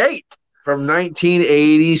The Gate from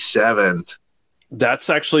 1987. That's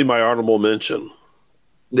actually my honorable mention.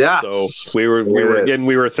 Yeah. So we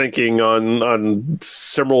were thinking on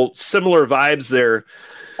similar vibes there.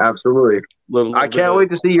 Absolutely. I can't wait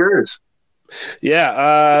to see yours.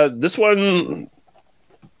 Yeah, this one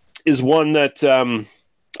is one that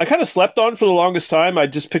I kind of slept on for the longest time. I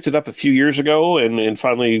just picked it up a few years ago and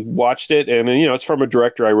finally watched it. And, it's from a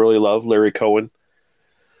director I really love, Larry Cohen.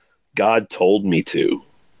 God Told Me To.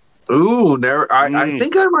 Ooh, never. I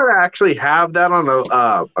think I might actually have that on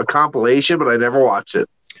a compilation, but I never watched it.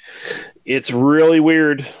 It's really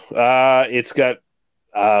weird. It's got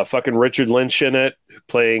fucking Richard Lynch in it,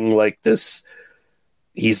 playing like this.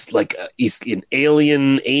 He's an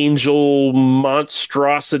alien angel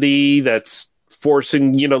monstrosity that's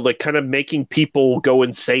forcing, like kind of making people go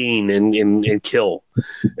insane and kill.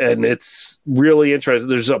 And it's really interesting.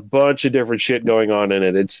 There's a bunch of different shit going on in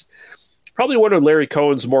it. It's probably one of Larry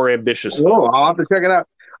Cohen's more ambitious films. Oh, I'll have to check it out.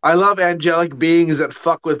 I love angelic beings that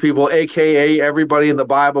fuck with people, a.k.a. everybody in the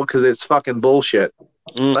Bible, because it's fucking bullshit.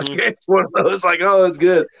 Mm-hmm. Like, it's one of those, like, oh, it's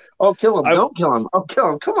good. Oh, kill him. Don't kill him. Oh,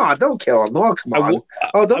 kill him. Come on. Don't kill him. Oh, come on.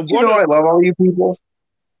 Don't you know I love all you people?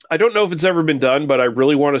 I don't know if it's ever been done, but I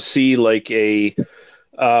really want to see, like, a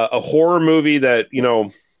horror movie that,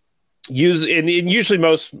 usually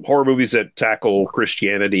most horror movies that tackle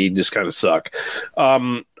Christianity just kind of suck.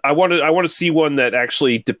 I want to see one that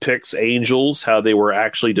actually depicts angels, how they were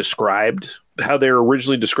actually described, how they were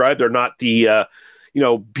originally described. They're not the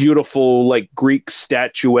beautiful like Greek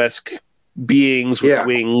statuesque beings with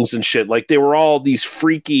wings and shit. Like they were all these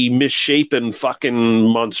freaky, misshapen fucking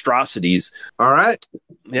monstrosities. All right.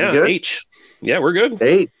 Yeah. H. Yeah, we're good.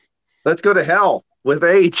 H. Let's go to hell with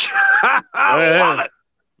H. I love it.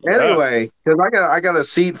 Anyway, because I got a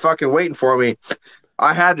seat fucking waiting for me.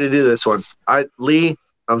 I had to do this one. Lee,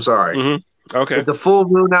 I'm sorry. Mm-hmm. Okay. It's a full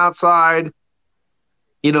moon outside.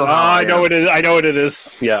 You know how I know what it is. I know what it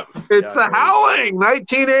is. Yeah. It's The Howling,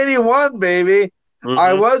 1981, baby. Mm-hmm.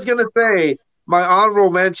 I was gonna say my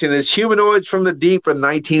honorable mention is Humanoids from the Deep in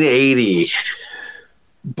 1980.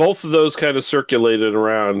 Both of those kind of circulated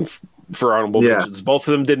around for honorable mentions. Both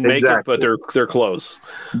of them didn't make it, but they're close.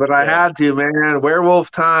 But I had to, man.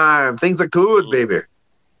 Werewolf Time. Things are good, baby.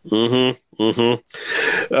 Mm-hmm.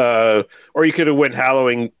 Mm-hmm. Or you could have went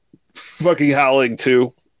Howling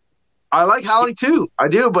 2. I like Howling 2. I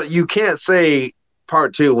do, but you can't say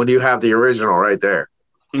part 2 when you have the original right there.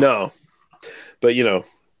 No. But,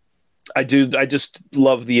 I do. I just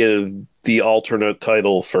love the alternate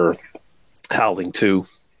title for Howling 2.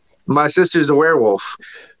 My Sister's a Werewolf.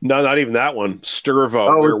 No, not even that one.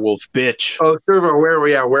 Sturva, Werewolf Bitch. Oh, Sturva,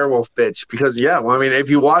 Werewolf Bitch. Because, if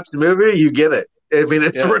you watch the movie, you get it. I mean,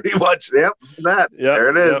 it's pretty much, that. Yep, there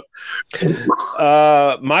it is.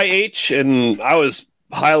 Yep. My H, and I was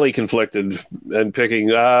highly conflicted in picking.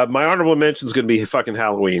 My honorable mention is going to be fucking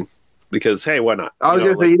Halloween. Because, hey, why not? I was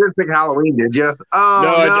going to say, you didn't pick Halloween, did you? Oh,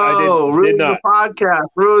 no. I didn't. Ruin the podcast.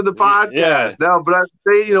 Ruin the podcast. Yeah. No, but I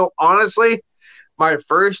say, honestly, my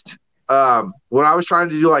first, when I was trying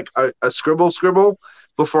to do like a scribble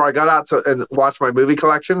before I got out and watch my movie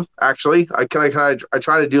collection, actually, I tried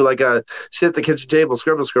to do like a sit at the kitchen table,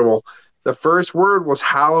 scribble. The first word was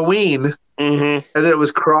Halloween, and then it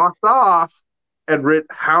was crossed off, and writ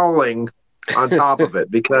howling on top of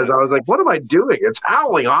it because I was like, what am I doing? It's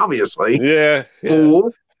howling, obviously. Yeah.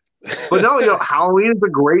 Fool. But no, Halloween is a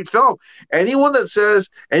great film. Anyone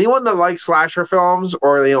that likes slasher films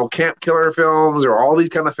or camp killer films or all these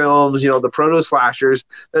kind of films, the proto slashers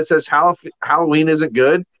that says Halloween isn't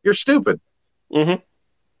good, you're stupid. Mm-hmm.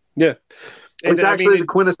 Yeah, it's actually the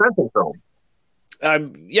quintessential film.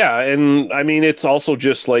 Yeah, and I mean it's also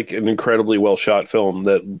just like an incredibly well shot film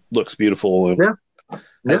that looks beautiful and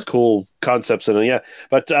has cool concepts in it. Yeah,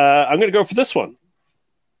 but I'm going to go for this one,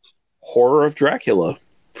 Horror of Dracula.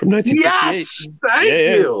 From 1958. Yes, thank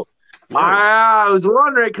you. Yeah. I was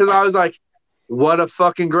wondering because I was like, what a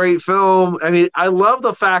fucking great film. I mean, I love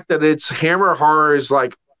the fact that it's Hammer Horror's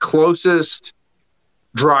like closest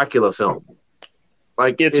Dracula film.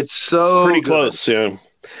 Like it's so pretty good. close, yeah.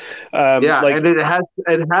 And it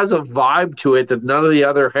has a vibe to it that none of the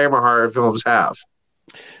other Hammer Horror films have.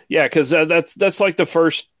 Yeah, because that's like the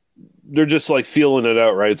first. They're just like feeling it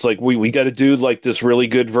out, right? It's like we got to do like this really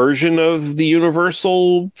good version of the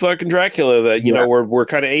Universal fucking Dracula that we're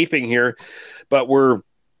kind of aping here, but we're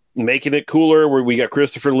making it cooler. Where we got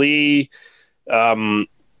Christopher Lee, and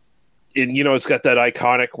it's got that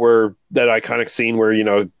iconic scene where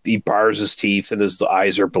he bars his teeth and his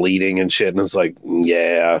eyes are bleeding and shit, and it's like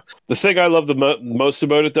the thing I love the most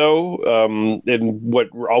about it though, and what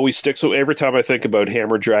always sticks with every time I think about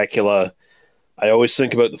Hammer Dracula. I always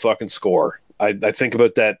think about the fucking score. I think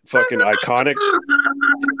about that fucking iconic.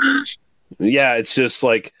 Yeah, it's just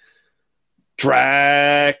like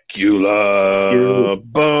Dracula.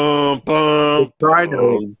 Bum, bum,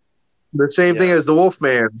 bum. The same thing as the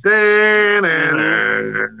Wolfman. Mm-hmm.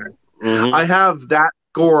 I have that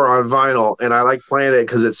score on vinyl, and I like playing it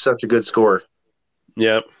because it's such a good score.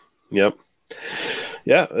 Yep. Yeah,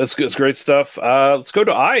 that's good. It's great stuff. Let's go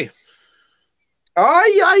to I.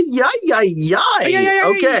 Okay.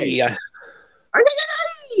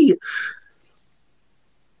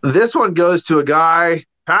 This one goes to a guy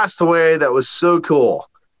passed away that was so cool.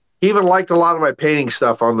 He even liked a lot of my painting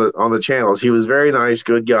stuff on the channels. He was very nice,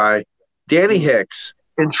 good guy. Danny Hicks,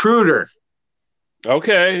 Intruder.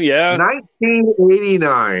 Okay, yeah.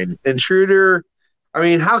 1989, Intruder. I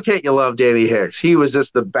mean, how can't you love Danny Hicks? He was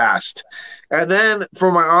just the best. And then for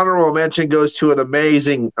my honorable mention goes to an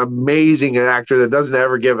amazing, amazing actor that doesn't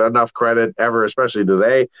ever give enough credit ever, especially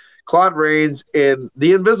today. Claude Rains in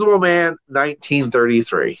The Invisible Man,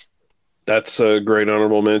 1933. That's a great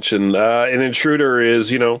honorable mention. An Intruder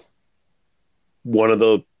is, one of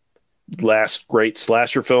the last great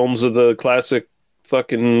slasher films of the classic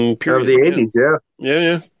fucking period. Of the 80s, yeah.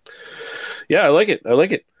 Yeah. Yeah, I like it.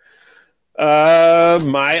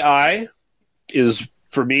 My Eye is,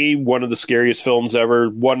 for me, one of the scariest films ever.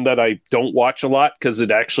 One that I don't watch a lot because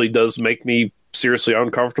it actually does make me seriously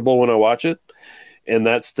uncomfortable when I watch it. And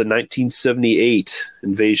that's the 1978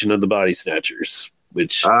 Invasion of the Body Snatchers,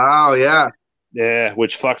 which which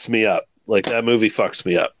fucks me up. Like that movie fucks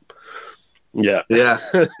me up. Yeah.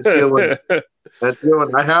 That's a good one. That's a good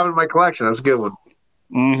one. I have it in my collection. That's a good one.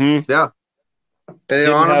 Mm-hmm. Yeah. Any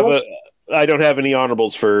honorables? I don't have any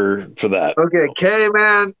honorables for that. Okay, K,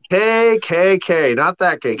 man. KKK. Not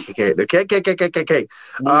that KKK. The KKKKK.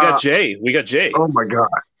 We got Jay. Oh, my God.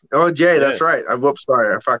 Oh, Jay, that's right. Whoops,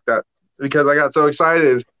 sorry. I fucked that because I got so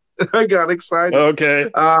excited. I got excited. Okay.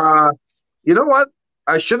 You know what?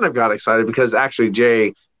 I shouldn't have got excited because actually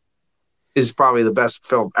Jay is probably the best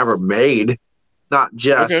film ever made. Not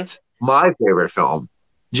just my favorite film.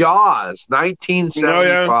 Jaws, 1975.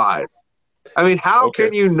 Oh, yeah. I mean, how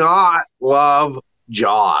can you not love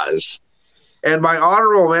Jaws? And my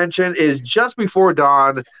honorable mention is Just Before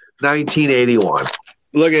Dawn, 1981.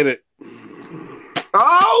 Look at it.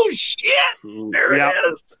 Oh, shit. There it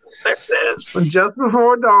is. There it is. Just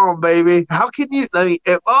Before Dawn, baby. How can you?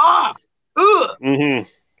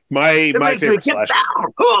 My favorite slasher.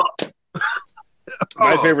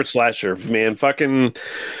 My favorite slasher, man. Fucking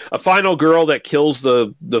a final girl that kills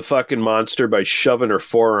the fucking monster by shoving her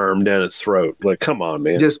forearm down its throat. Like, come on,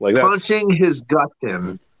 man. Just like punching his gut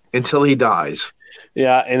in until he dies.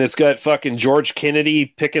 Yeah, and it's got fucking George Kennedy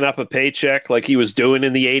picking up a paycheck like he was doing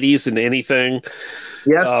in the 80s and anything.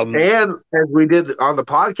 Yes, and as we did on the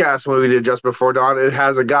podcast when we did Just Before Dawn, it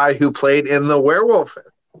has a guy who played in the Werewolf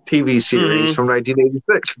TV series from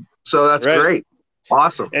 1986. So that's great.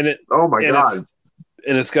 Awesome. And oh my God.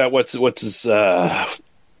 And it's got what's his what's that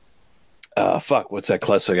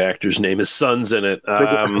classic actor's name? His son's in it.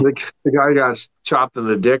 The guy got chopped in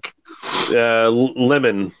the dick.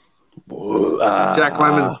 Lemon. Jack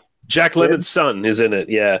Lemmon. Jack Lemmon's son is in it.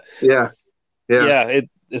 Yeah.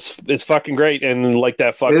 It's fucking great, and like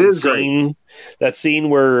that fucking scene. That scene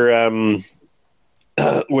where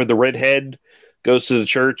where the redhead goes to the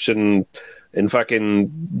church and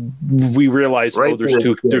fucking we realize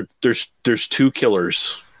there's two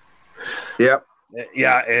killers. Yep.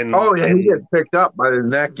 Yeah, and he gets picked up by the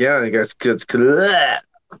neck. Yeah, he gets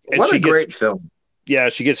what a great film. Yeah,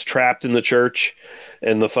 she gets trapped in the church,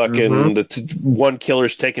 and the fucking one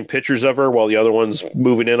killer's taking pictures of her while the other one's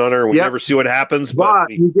moving in on her. We never see what happens, but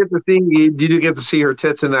you do get to see her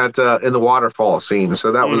tits in that in the waterfall scene,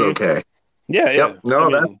 so that was okay. Yeah, yeah. Yep.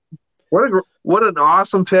 No, what an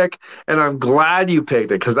awesome pick, and I'm glad you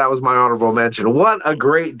picked it because that was my honorable mention. What a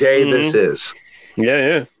great day this is.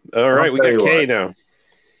 Yeah. All right, we got K now.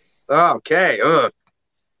 Okay.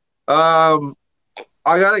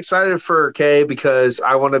 I got excited for K because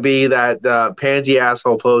I want to be that pansy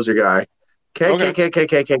asshole poser guy.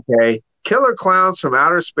 K. Killer Clowns from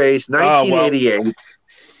Outer Space, 1988.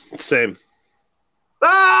 Same.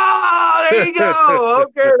 Oh, there you go.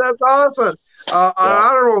 Okay, that's awesome. An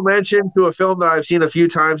honorable mention to a film that I've seen a few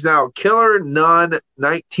times now, Killer Nun,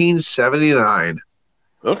 1979.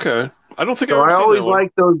 Okay. I don't think I always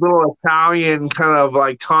like those little Italian kind of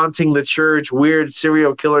like taunting the church, weird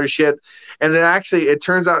serial killer shit. And it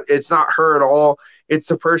turns out it's not her at all. It's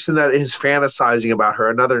the person that is fantasizing about her.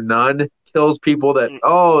 Another nun kills people and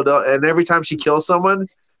every time she kills someone,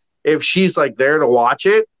 if she's like there to watch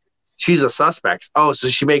it, she's a suspect. Oh, so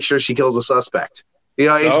she makes sure she kills a suspect. You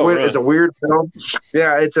know, it's weird. Really? It's a weird film.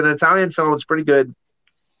 Yeah, it's an Italian film. It's pretty good.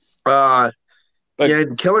 Killer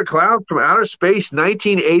Clowns from Outer Space,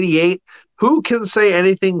 1988. Who can say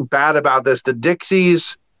anything bad about this? The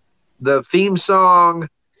Dixies, the theme song,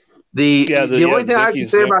 the only thing I can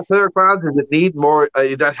say about Killer Clowns is it needs more.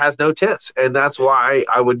 That has no tits, and that's why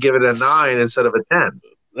I would give it a 9 instead of a 10.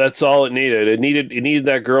 That's all it needed. It needed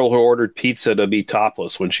that girl who ordered pizza to be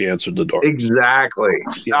topless when she answered the door. Exactly.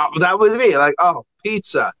 Yeah. That would be like,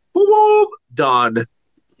 pizza, boom, done.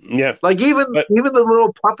 Yeah, like even the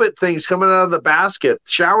little puppet things coming out of the basket,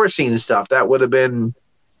 shower scene stuff, that would have been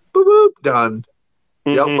boop, boop, done.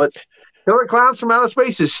 Yep, but Killer Clowns from Outer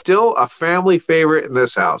Space is still a family favorite in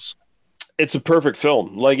this house. It's a perfect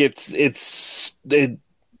film. Like it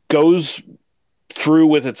goes through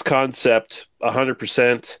with its concept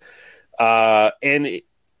 100%, and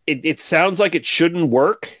it sounds like it shouldn't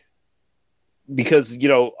work. Because,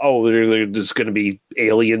 there's going to be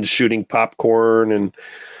aliens shooting popcorn and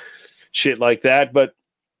shit like that. But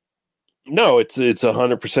no, it's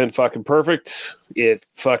 100% fucking perfect. It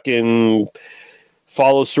fucking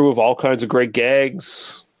follows through with all kinds of great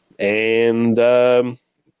gags. And,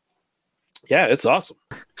 it's awesome.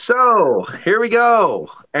 So, here we go.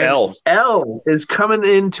 And L is coming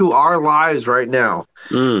into our lives right now.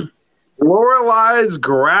 Lorelei's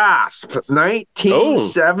Grasp,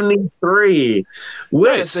 1973,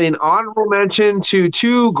 with an honorable mention to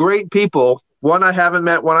two great people. One I haven't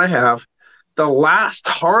met, one I have. The Last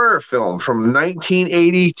Horror Film from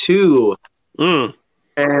 1982. And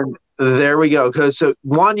there we go. Because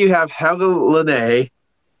one, you have Helga Linné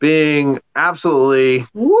being absolutely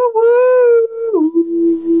woo-woo.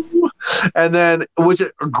 And then, which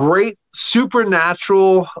is a great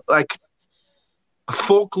supernatural, like,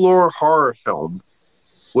 folklore horror film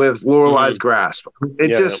with Lorelei's Grasp.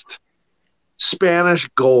 It's just Spanish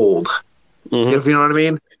gold, if you know what I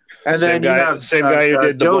mean. And then you have same guy who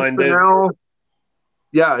did The Blinded.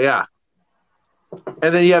 Yeah.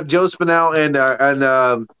 And then you have Joe Spinell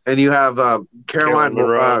and you have Caroline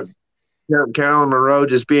Munro. Caroline Munro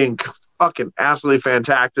just being fucking absolutely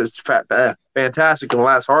fantastic in The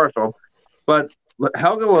Last Horror Film. But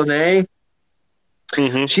Helga Linné,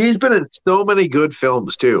 she's been in so many good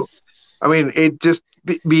films too. I mean, it just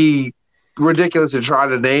be ridiculous to try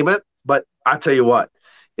to name it, but I tell you what,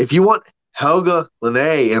 if you want Helga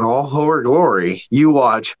Linné in all her glory, you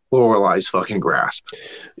watch Lorelei's fucking Grasp.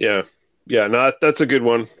 Yeah, no, that's a good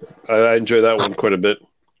one. I enjoy that one quite a bit.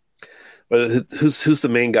 But who's the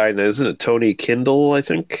main guy now? Isn't it Tony Kindle? I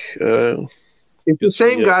think it's the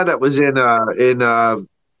same guy that was in Tombs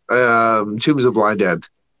of the Blind Dead.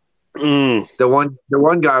 The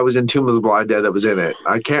one guy was in Tomb of the Blind Dead that was in it.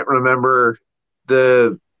 I can't remember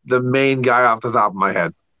the main guy off the top of my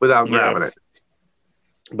head without grabbing it.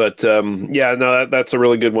 But that's a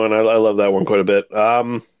really good one. I love that one quite a bit.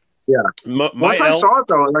 Once I saw it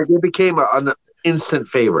though, like it became an instant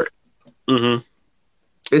favorite.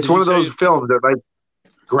 It's one of those films that like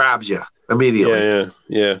grabs you immediately.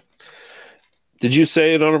 Yeah. Did you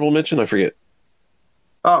say an honorable mention? I forget.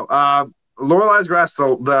 Lorelei's Grasp,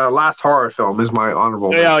 the Last Horror Film, is my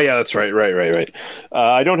honorable mention. Yeah, that's right.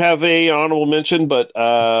 I don't have a honorable mention, but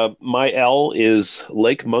my L is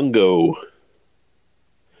Lake Mungo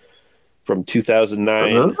from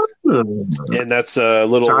 2009. and that's a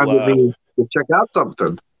little time to check out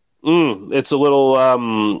something. It's a little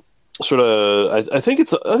sort of. I think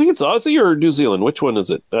it's Aussie or New Zealand. Which one is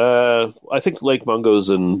it? I think Lake Mungo's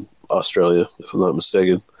in Australia, if I'm not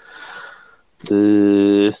mistaken.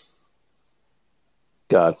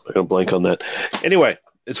 God, I'm gonna blank on that. Anyway,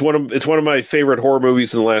 it's one of my favorite horror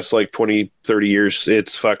movies in the last like 20, 30 years.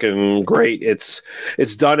 It's fucking great. It's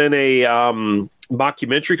done in a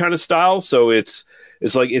mockumentary kind of style, so it's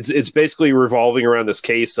basically revolving around this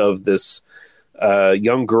case of this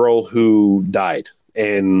young girl who died,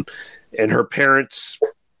 and her parents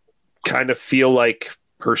kind of feel like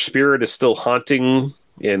her spirit is still haunting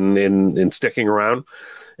and sticking around,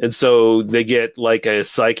 and so they get like a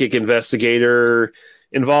psychic investigator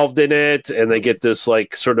involved in it, and they get this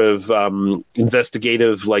like sort of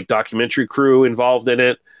investigative like documentary crew involved in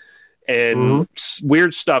it, and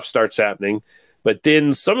weird stuff starts happening, but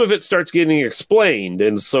then some of it starts getting explained,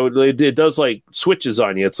 and so it does like switches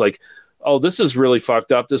on you. It's like, oh, this is really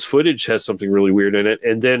fucked up, this footage has something really weird in it,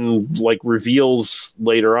 and then like reveals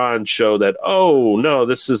later on show that, oh no,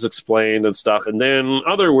 this is explained and stuff, and then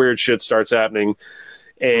other weird shit starts happening,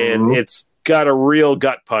 and it's got a real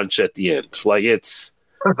gut punch at the end. Like it's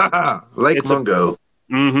Lake Mungo.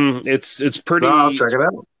 It's pretty. I'll check it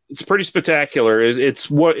out. It's pretty spectacular.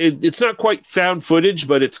 It's not quite found footage,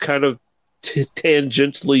 but it's kind of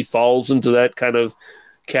tangentially falls into that kind of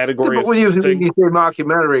category. Yeah, but when you say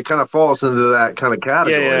mockumentary, it kind of falls into that kind of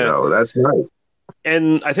category, though. That's nice.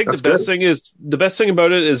 And I think the best thing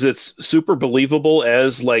about it is it's super believable.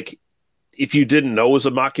 As like, if you didn't know it was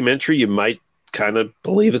a mockumentary, you might kind of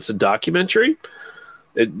believe it's a documentary.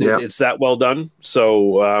 It's that well done.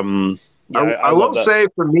 So I will say,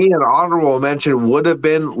 for me, an honorable mention would have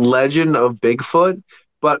been Legend of Bigfoot.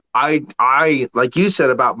 But I like you said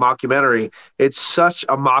about mockumentary, it's such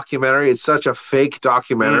a mockumentary. It's such a fake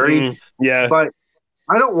documentary. Yeah. But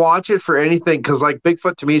I don't watch it for anything, because like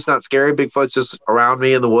Bigfoot to me is not scary. Bigfoot's just around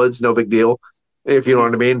me in the woods, no big deal, if you know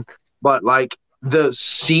what I mean. But like the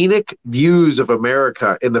scenic views of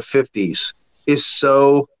America in the 50s is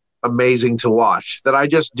so amazing to watch that I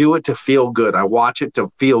just do it to feel good. I watch it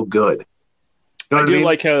to feel good. You know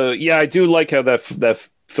I do like how that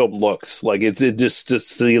film looks. Like it just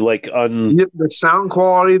see like the sound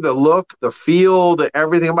quality, the look, the feel, the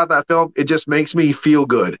everything about that film, it just makes me feel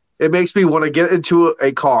good. It makes me want to get into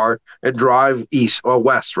a car and drive east or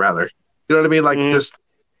west, rather. You know what I mean? Like just,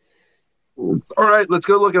 all right, let's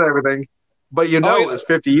go look at everything. But it was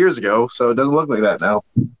 50 years ago, so it doesn't look like that now.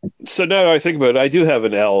 So now that I think about it, I do have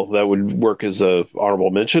an L that would work as a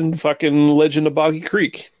honorable mention. Fucking Legend of Boggy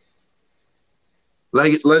Creek.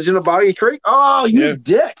 Like Legend of Boggy Creek? Oh, you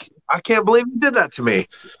dick. I can't believe you did that to me.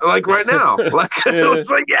 Like right now. Like it was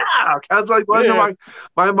like, I was like,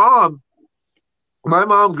 my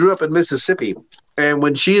mom grew up in Mississippi, and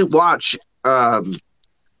when she watched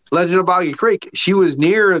Legend of Boggy Creek, she was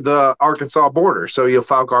near the Arkansas border. So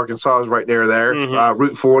Fouke, Arkansas is right near there.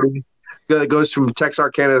 Route 40 that goes from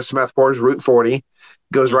Texarkana to Smethport is Route 40.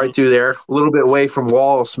 Goes right through there, a little bit away from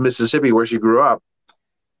Wallace, Mississippi, where she grew up.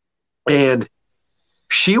 And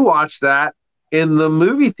she watched that in the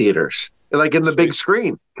movie theaters, like in the big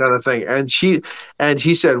screen kind of thing. And she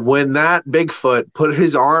said when that Bigfoot put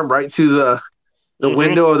his arm right through the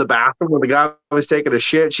window of the bathroom when the guy was taking a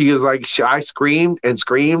shit, she was like, I screamed and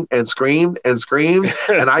screamed and screamed and screamed,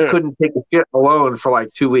 and I couldn't take a shit alone for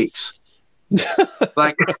like 2 weeks.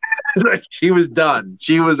 like she was done.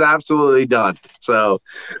 She was absolutely done. So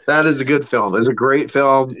that is a good film. It's a great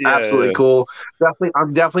film. Absolutely cool.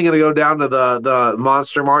 I'm definitely going to go down to the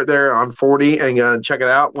Monster Mart there on 40 and check it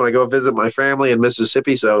out when I go visit my family in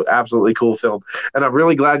Mississippi. So absolutely cool film. And I'm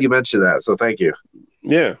really glad you mentioned that. So thank you.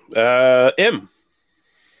 Yeah.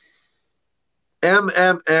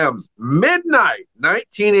 MMM Midnight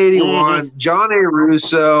 1981. John A.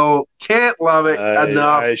 Russo. Can't love it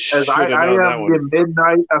enough. As I am the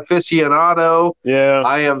Midnight aficionado. Yeah,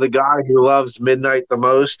 I am the guy who loves Midnight the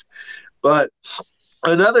most. But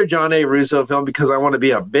another John A. Russo film, because I want to be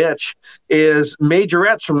a bitch, is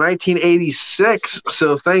Majorettes from 1986.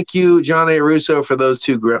 So thank you, John A. Russo, for those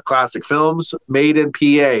two classic films. Made in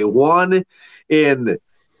PA. One in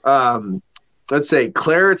let's say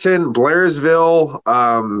Clareton,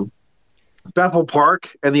 Blairsville, Bethel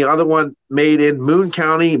Park, and the other one made in Moon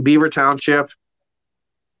County, Beaver Township.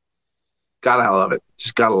 Gotta love it.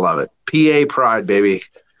 Just gotta love it. PA pride, baby.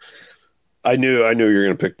 I knew you were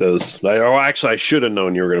going to pick those. I should have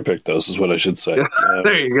known you were going to pick those, is what I should say.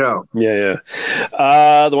 There you go. Yeah.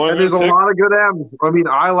 The one there's a lot of good M's. I mean,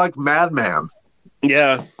 I like Madman.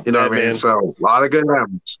 Yeah. You know what I mean? So, a lot of good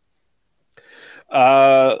M's.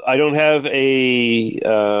 I don't have a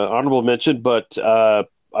honorable mention, but I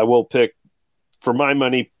will pick, for my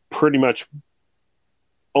money, pretty much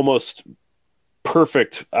almost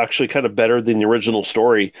perfect, actually kind of better than the original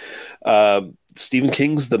story. Stephen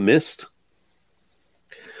King's The Mist.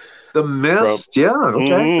 The Mist, yeah,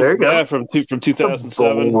 okay, there you go. Yeah, from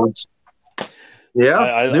 2007. Yeah,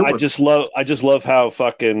 I just love how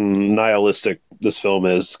fucking nihilistic this film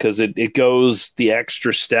is, because it goes the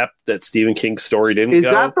extra step that Stephen King's story didn't go.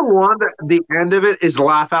 Is that the one that the end of it is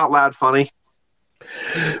laugh out loud funny?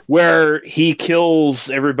 Where he kills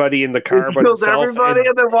everybody in the car, he kills everybody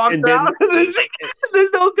and then walks out.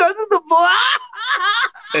 There's no guns in the blood.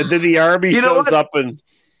 And then the army shows up, and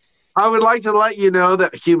I would like to let you know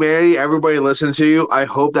that humanity, everybody listening to you, I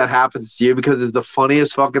hope that happens to you, because it's the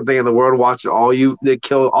funniest fucking thing in the world watching they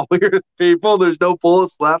kill all your people. There's no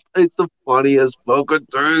bullets left. It's the funniest fucking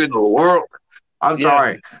thing in the world. I'm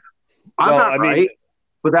sorry. I'm not right,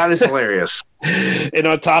 but that is hilarious. And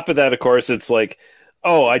on top of that, of course, it's like,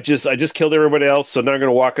 oh, I just killed everybody else, so now I'm going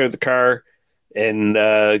to walk out of the car and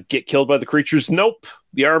get killed by the creatures. Nope.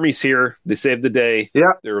 The army's here. They saved the day.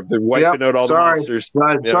 Yeah. They're wiping out all the monsters.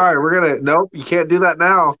 Sorry, nope, you can't do that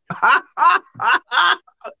now.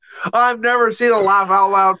 I've never seen a laugh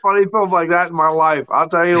out loud funny film like that in my life. I'll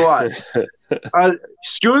tell you what.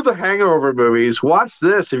 Screw the Hangover movies. Watch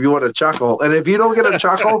this if you want to chuckle. And if you don't get a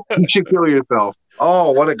chuckle, you should kill yourself.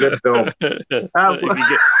 Oh, what a good film.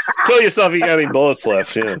 Kill yourself if you got any bullets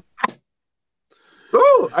left. Yeah.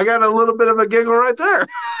 Oh, I got a little bit of a giggle right there.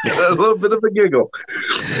 A little bit of a giggle.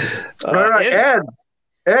 All right,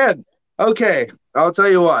 Ed. Okay, I'll tell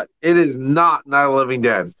you what. It is not Night of the Living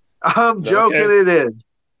Dead. I'm joking. It is.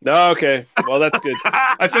 Okay, well that's good.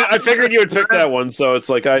 I figured you would pick that one, so it's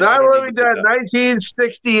like Night of the Living Dead,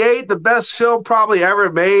 1968, the best film probably ever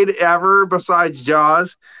made, besides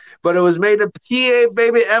Jaws. But it was made in PA,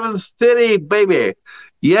 baby, Evans City, baby.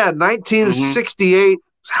 Yeah, 1968.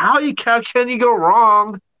 How can you go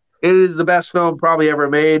wrong? It is the best film probably ever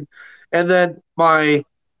made. And then my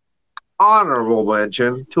honorable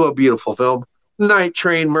mention to a beautiful film, Night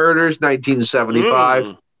Train Murders,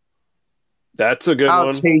 1975. That's a good one.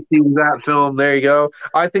 How tasty was that film? There you go.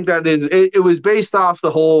 I think that is. It was based off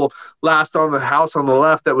the whole Last on the House on the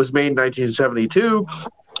Left that was made in 1972.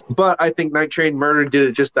 But I think Night Train Murder did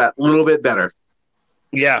it just that little bit better.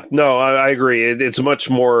 Yeah, no, I agree. It's much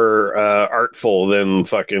more artful than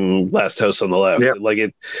fucking Last House on the Left. Yep. Like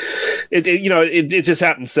it just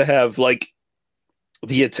happens to have like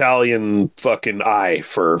the Italian fucking eye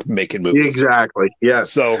for making movies. Exactly. Yeah.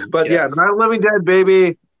 So, but Night of the Living Dead,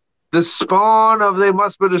 baby, the spawn of They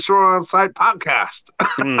Must Be Destroyed on Sight podcast.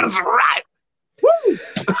 That's right.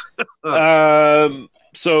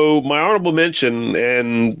 So my honorable mention,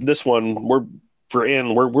 and this one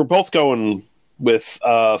we're both going with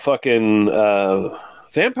fucking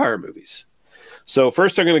vampire movies. So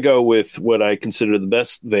first I'm going to go with what I consider the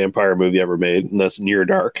best vampire movie ever made, and that's Near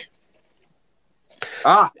Dark.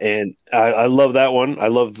 And I love that one. I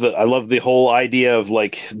love the whole idea of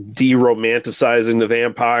like de-romanticizing the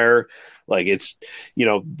vampire. Like it's,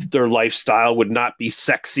 their lifestyle would not be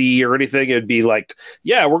sexy or anything. It'd be like,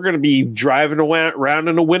 yeah, we're going to be driving around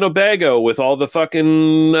in a Winnebago with all the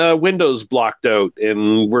fucking windows blocked out,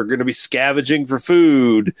 and we're going to be scavenging for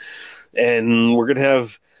food, and we're going to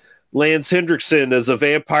have Lance Hendrickson as a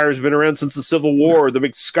vampire who's been around since the Civil War, the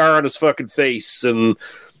big scar on his fucking face, and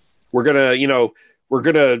we're gonna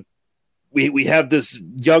we have this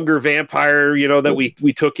younger vampire, that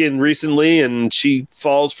we took in recently, and she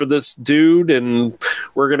falls for this dude, and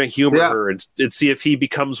we're going to humor her and see if he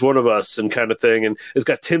becomes one of us, and kind of thing. And it's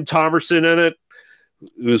got Tim Thomerson in it,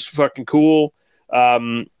 who's fucking cool.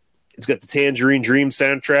 It's got the Tangerine Dream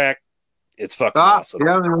soundtrack. It's fucking awesome.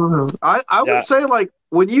 Yeah, I would say, like,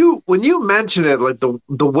 when you mention it, like the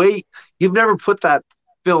way you've never put that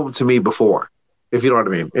film to me before, if you know what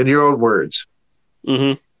I mean, in your own words.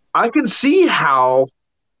 Mm-hmm. I can see how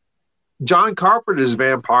John Carpenter's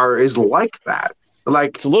vampire is like that.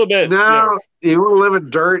 Like, it's a little bit. Now you want to live in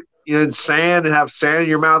dirt and sand and have sand in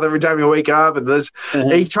your mouth every time you wake up, and this. Mm-hmm.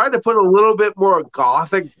 They tried to put a little bit more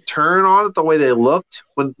gothic turn on it, the way they looked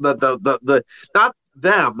when the not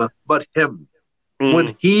them but him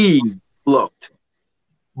when he looked.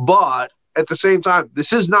 But at the same time,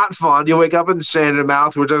 this is not fun. You wake up in sand in your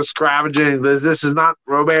mouth. We're just scavenging. This is not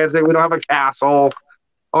romantic. We don't have a castle.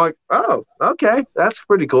 I'm like, oh, okay, that's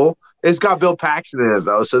pretty cool. It's got Bill Paxton in it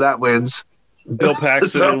though, so that wins. Bill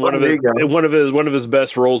Paxton, one of his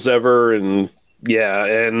best roles ever, and Yeah,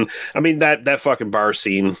 and I mean that fucking bar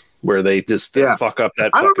scene where they just fuck up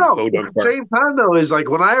that I fucking don't know. podunk At bar. the same time, though, is like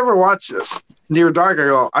when I ever watch Near Dark, I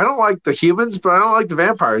go, I don't like the humans, but I don't like the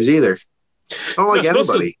vampires either. I don't like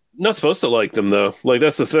anybody. Not supposed to like them though. Like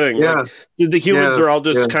that's the thing. Yeah, like, the humans are all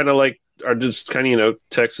just kind of like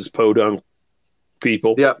Texas podunk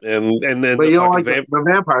people. Yeah, and then but the you don't fucking like the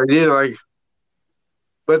vampires either. Like,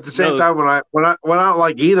 but at the same time, when I don't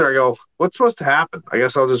like either, I go, what's supposed to happen? I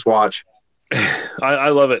guess I'll just watch. I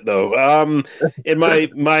love it though. And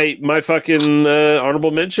my fucking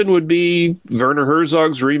honorable mention would be Werner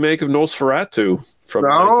Herzog's remake of Nosferatu from.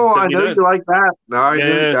 No, I know you like that. No, I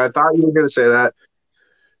didn't. I thought you were going to say that.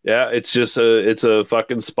 Yeah, it's just a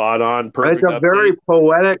fucking spot on. Perfect. It's a very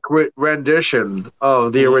poetic rendition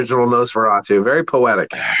of the original Nosferatu. Very poetic.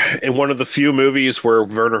 And one of the few movies where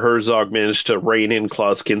Werner Herzog managed to rein in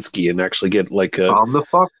Klaus Kinski and actually get like a calm the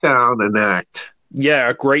fuck down and act. Yeah,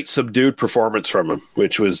 a great subdued performance from him,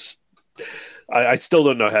 which was I still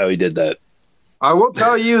don't know how he did that. I will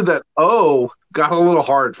tell you that O got a little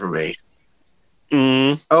hard for me.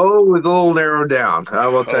 O was a little narrowed down. I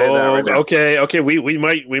will tell you that right now. Okay.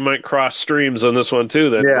 We might cross streams on this one too.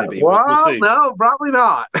 Then maybe. Well, we'll see. no, probably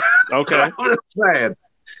not. Okay. I'm just saying.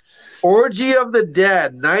 Orgy of the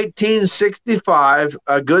Dead, 1965,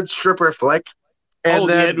 a good stripper flick. And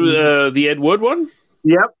then the Ed Wood one.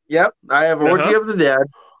 Yep. I have Orgy of the Dead.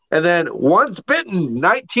 And then Once Bitten,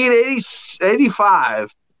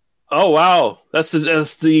 1985. Oh wow, that's the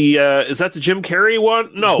is that the Jim Carrey one?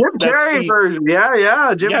 No, Jim Carrey version.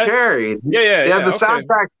 Yeah, Jim Carrey. Yeah. The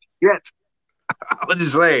soundtrack shit. I'll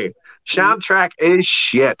just say, soundtrack is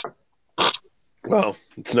shit. Well,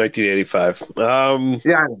 it's 1985.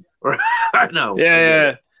 Yeah, I know.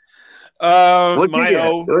 Yeah. My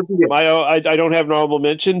O. I don't have an honorable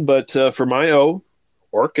mention, but for my O,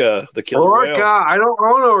 Orca, the Killer Whale. I don't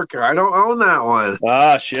own Orca. I don't own that one.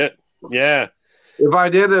 Ah, shit. Yeah. If I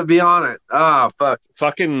did, it'd be on it. Ah, fuck.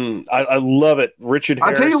 Fucking, I love it. Richard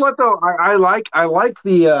Harris. I'll tell you what, though.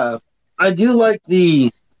 I do like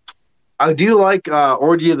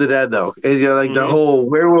Orgy of the Dead, though. And, the whole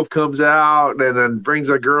werewolf comes out and then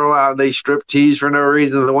brings a girl out and they strip tease for no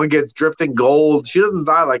reason. The one gets dripped in gold. She doesn't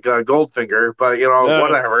die like a Goldfinger, but,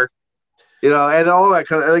 whatever. And all that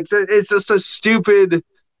kind of, it's just a stupid,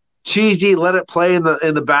 cheesy, let it play in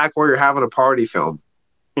the back where you're having a party film.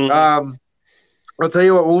 I'll tell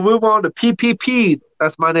you what, we'll move on to PPP.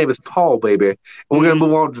 That's my name. It's Paul, baby. And we're going to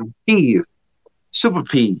move on to P. Super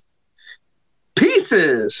P.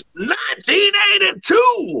 Pieces.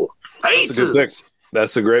 1982. Pieces. That's a good pick.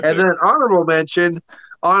 That's a great pick. And then honorable mention.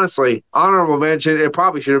 Honestly, honorable mention. It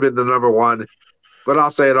probably should have been the number one. But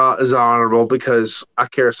I'll say it as honorable because I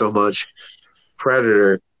care so much.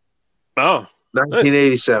 Predator. Oh.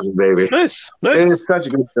 1987, nice. Baby. Nice. It is such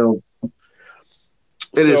a good film.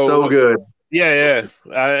 It is so good. Yeah.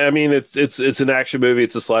 I mean, it's an action movie.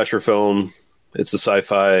 It's a slasher film. It's a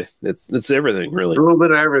sci-fi. It's everything, really. A little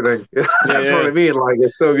bit of everything. That's what I mean. Like,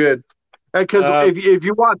 it's so good. Because if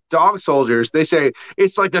you want Dog Soldiers, they say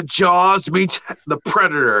it's like the Jaws meets the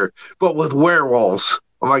Predator, but with werewolves.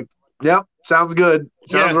 I'm like, yep, sounds good.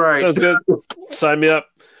 Sounds right. Sounds good. Sign me up.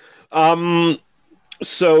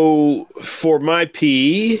 So for my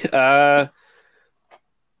P,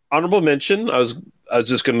 honorable mention, I was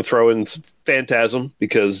just going to throw in Phantasm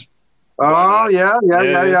because. Oh yeah.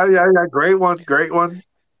 Great one.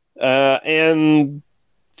 And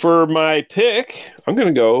for my pick, I'm going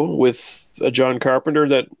to go with a John Carpenter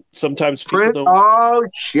that sometimes people don't. Oh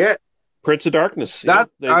shit! Prince of Darkness. I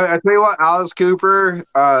tell you what, Alice Cooper.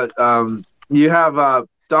 You have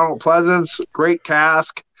Donald Pleasance, great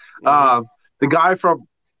cast. The guy from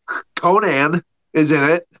Conan is in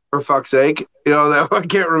it. For fuck's sake, that I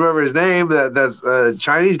can't remember his name. That's a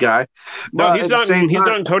Chinese guy. No, he's not. He's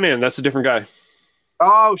not in Conan. That's a different guy.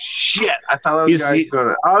 Oh shit! I thought that was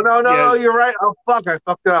Conan. Oh no, you're right. Oh fuck, I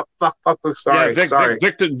fucked it up. Fuck. Sorry. Yeah,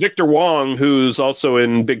 Victor Wong, who's also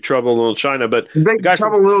in Big Trouble in Little China, but Big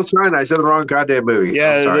Trouble in Little China. I said the wrong goddamn movie.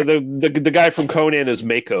 Yeah, the guy from Conan is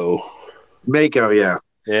Mako. Mako, yeah.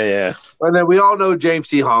 Yeah. And then we all know James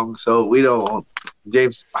T. Hong, so we know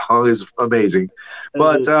James Hong is amazing.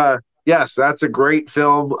 But yes, that's a great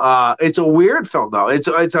film. It's a weird film though. It's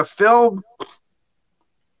a film.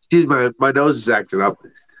 Excuse me, my nose is acting up.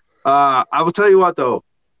 I will tell you what though.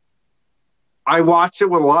 I watched it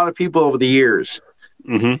with a lot of people over the years.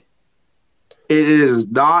 Mm-hmm. It is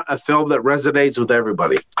not a film that resonates with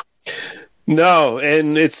everybody. No,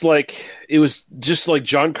 and it was just like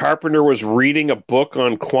John Carpenter was reading a book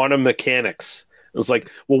on quantum mechanics. It was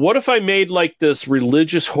like, well, what if I made like this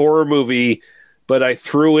religious horror movie, but I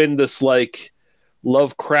threw in this like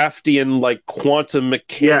Lovecraftian like quantum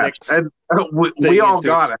mechanics. Yes, and we all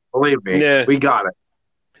got it. Believe me, we got it.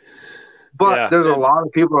 But there's a lot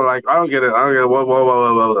of people who are like, I don't get it.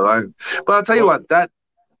 Whoa. But I'll tell you what, that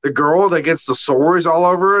the girl that gets the sores all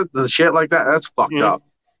over her, the shit like that, that's fucked up.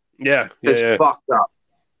 Yeah, it's fucked up.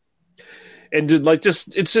 And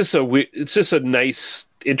it's just a nice,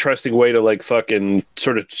 interesting way to like fucking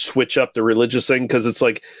sort of switch up the religious thing, because it's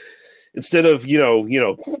like, instead of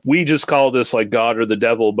we just call this like God or the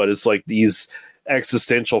devil, but it's like these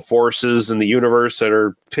existential forces in the universe that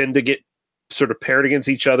are pinned to get sort of paired against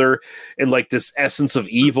each other, and like this essence of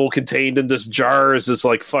evil contained in this jar is this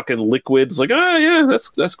like fucking liquid. It's like,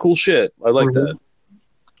 that's cool shit. I like that.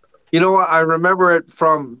 You know what? I remember it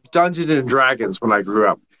from Dungeons and Dragons when I grew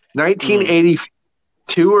up.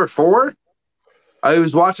 1982 or 4. I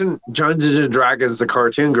was watching Dungeons and Dragons, the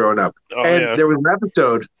cartoon, growing up, there was an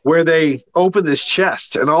episode where they open this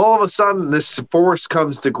chest, and all of a sudden, this force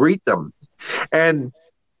comes to greet them, and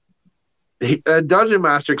a dungeon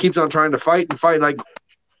master keeps on trying to fight. Like,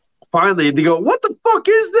 finally, they go, "What the fuck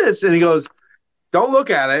is this?" And he goes, "Don't look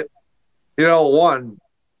at it." And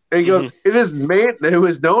he goes, "It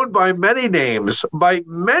was known by many names, by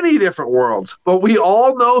many different worlds, but we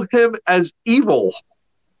all know him as evil."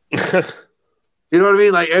 You know what I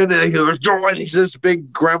mean? Like, and then he goes, and he's this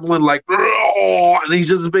big gremlin, like, and he's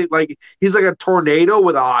just big, like, he's like a tornado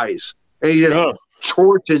with eyes, and he just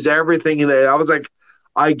torches everything in there. I was like,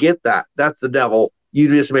 I get that. That's the devil. You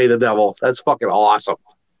just made the devil. That's fucking awesome.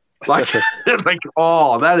 Like,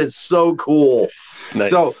 that is so cool.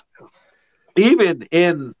 Nice. So, even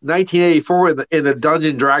in 1984, in the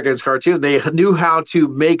Dungeons & Dragons cartoon, they knew how to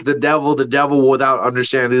make the devil without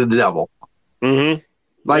understanding the devil.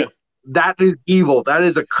 That is evil. That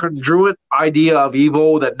is a congruent idea of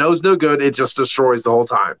evil that knows no good. It just destroys the whole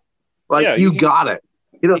time. You got it.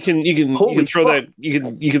 You can throw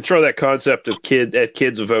that concept of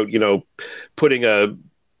kids about putting a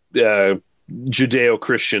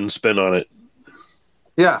Judeo-Christian spin on it.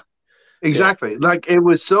 Yeah, exactly. Like, it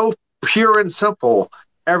was so pure and simple.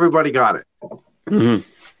 Everybody got it.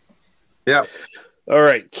 Yeah. All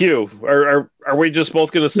right, Q. Are we just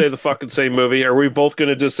both going to say the fucking same movie? Are we both going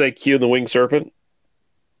to just say Q the Winged Serpent?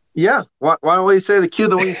 Yeah. Why don't we say the Q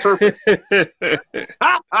the Winged Serpent?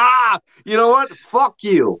 You know what? Fuck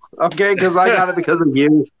you. Okay, because I got it because of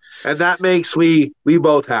you, and that makes we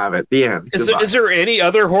both have it. The end. Is there any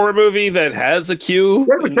other horror movie that has a Q?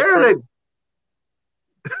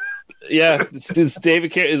 Yeah, it's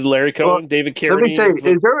David Larry Cohen, David Carradine. Let me say,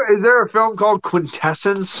 is there a film called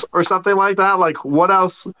Quintessence or something like that? Like, what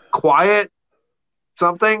else? Quiet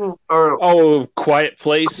something or Quiet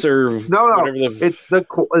Place or no, it's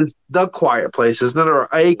the Quiet Place, isn't it? Or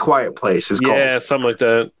A Quiet Place is called. Yeah, something like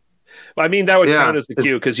that. I mean, that would count as the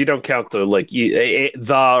Q because you don't count the like the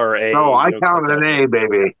or A. No, I count an A,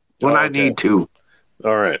 baby, when I need to.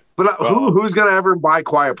 All right, but who's gonna ever buy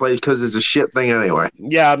Quiet Place because it's a shit thing anyway?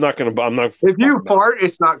 Yeah, I'm not. If you fart,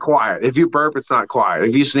 it's not quiet. If you burp, it's not quiet.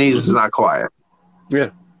 If you sneeze, it's not quiet. Yeah,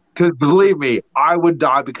 because believe me, I would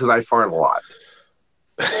die because I fart a lot.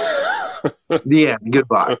 The end.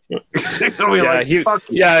 Goodbye.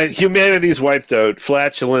 Humanity's wiped out.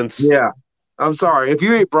 Flatulence. Yeah, I'm sorry. If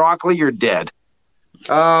you eat broccoli, you're dead.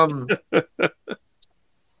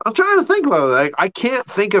 I'm trying to think though. Like, I can't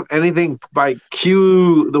think of anything by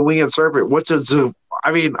Q the Winged Serpent.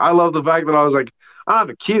 I mean, I love the fact that I was like, I have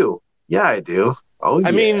a Q. Yeah, I do. Oh, I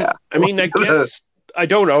mean, I guess I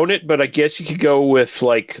don't own it, but I guess you could go with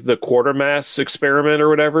like the Quartermass experiment or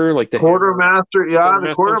whatever, like the Quartermaster. Yeah,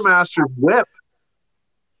 the Quartermaster's whip,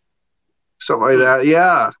 something like that.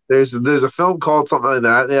 Yeah, there's a film called something like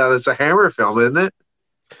that. Yeah, that's a Hammer film, isn't it?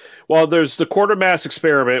 Well, there's the Quartermass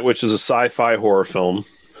experiment, which is a sci-fi horror film.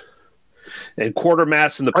 And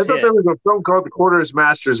Quartermass in the Pit. I thought there was a film called The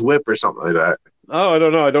Quartermaster's Whip or something like that. Oh, I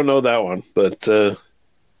don't know. I don't know that one. But okay,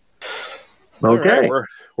 right,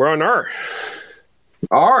 we're on R.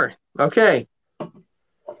 R. Okay.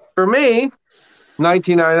 For me,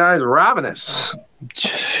 1999 is Ravenous.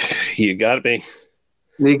 You got me.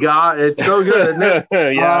 You got it. It's so good, isn't it?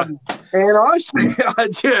 Yeah. And honestly,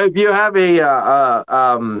 if you have a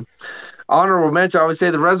honorable mention, I would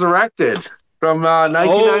say The Resurrected. From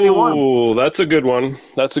 1991. Oh, that's a good one.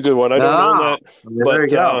 I don't know that. There you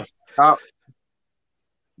go.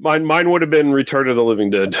 Mine would have been Return of the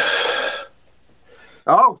Living Dead.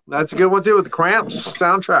 Oh, that's a good one too with the Cramps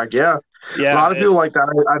soundtrack. Yeah. A lot of people like that.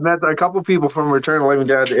 I met a couple people from Return of the Living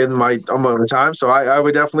Dead in my time, so I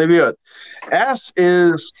would definitely be it. S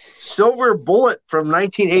is Silver Bullet from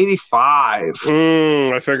 1985.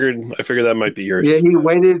 I figured that might be yours. Yeah, he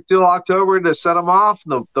waited till October to set him off.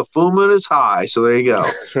 The full moon is high, so there you go.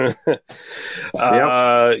 You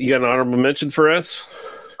got an honorable mention for S?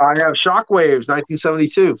 I have Shockwaves,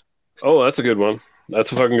 1972. Oh, that's a good one.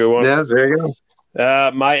 That's a fucking good one. Yeah, there you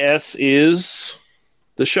go. My S is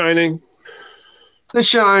The Shining. The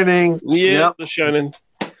Shining. Yeah, The Shining.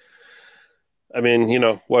 I mean, you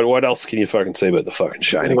know, what else can you fucking say about The fucking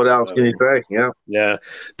Shining? What else can you say? Yeah. Yeah.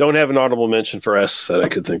 Don't have an honorable mention for S that I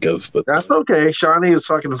could think of. But that's okay. Shining is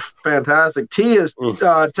fucking fantastic. T is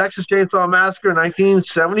Texas Chainsaw Massacre,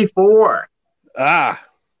 1974.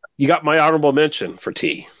 You got my honorable mention for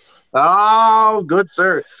T. Oh, good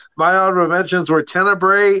sir. My honorable mentions were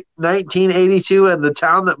Tenebrae, 1982, and The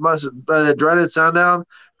Town That Must Dreaded Sundown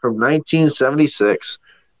from 1976.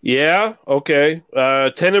 Yeah, okay.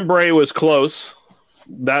 Tenebrae was close.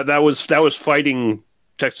 That was fighting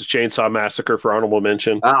Texas Chainsaw Massacre for honorable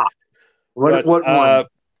mention. What one?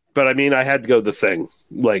 But I mean, I had to go The Thing.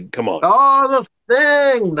 Like, come on. Oh, The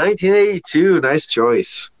Thing, 1982. Nice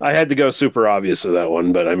choice. I had to go super obvious with that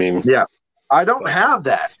one, but I mean, yeah. I don't have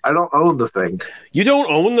that. I don't own The Thing. You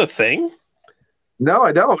don't own The Thing? No,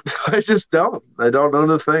 I don't. I just don't. I don't own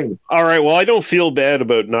The Thing. All right. Well, I don't feel bad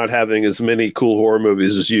about not having as many cool horror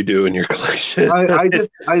movies as you do in your collection. I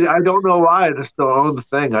don't know why. I just don't own The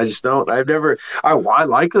Thing. I just don't. I've never. I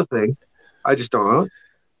like The Thing. I just don't own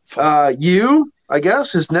it. You, I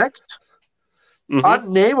guess, is next. Mm-hmm.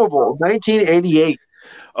 Unnameable, 1988.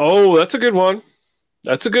 Oh, that's a good one.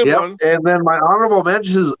 That's a good one. And then my honorable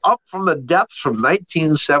mention is Up from the Depths from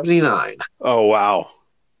 1979. Oh, wow.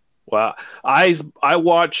 Wow. I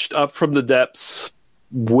watched Up from the Depths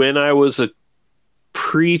when I was I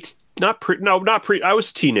was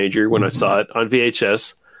a teenager when I saw it on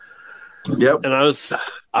VHS. Yep. And I was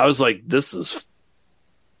like,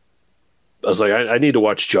 I need to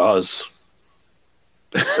watch Jaws.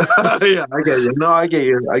 Yeah, I get you. No, I get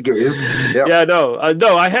you. Yep. Yeah, no,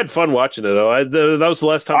 I had fun watching it though. That was the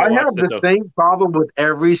last time I watched it. I have the same problem with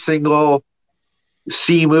every single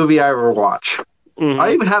C movie I ever watch. Mm-hmm.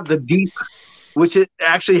 I even have The Deep, which it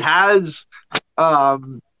actually has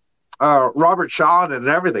Robert Shaw in it and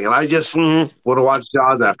everything, and I just want to watch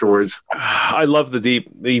Jaws afterwards. I love The Deep,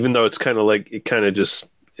 even though it's kind of like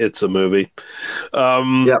it's a movie.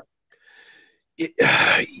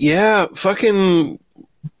 Yeah, fucking.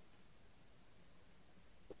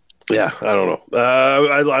 Yeah, I don't know.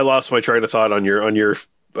 I lost my train of thought on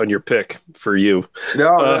your pick for you.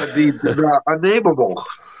 No, the Unnameable.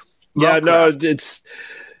 Yeah, Lovecraft. No,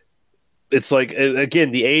 it's like,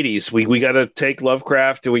 again, the 80s. We got to take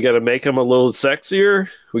Lovecraft and we got to make him a little sexier.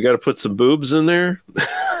 We got to put some boobs in there.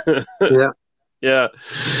 Yeah. Yeah,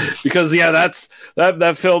 because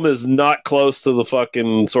that film is not close to the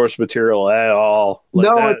fucking source material at all.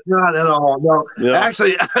 It's not at all. No, yeah.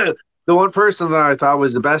 Actually, the one person that I thought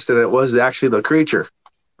was the best in it was actually the creature.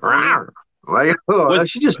 Like,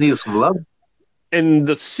 she just needs some love. And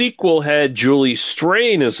the sequel had Julie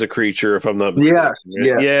Strain as the creature, if I'm not mistaken.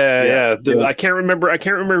 Yeah. I can't remember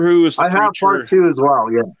who was the creature. I have part 2 as well.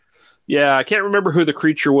 Yeah, I can't remember who the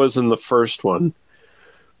creature was in the first one.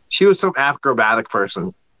 She was some acrobatic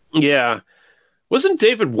person. Yeah. Wasn't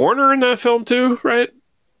David Warner in that film too, right?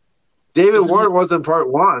 David Warner was in part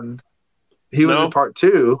 1. He was in part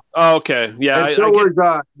 2. Oh, okay. Yeah. And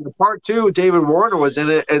was part 2, David Warner was in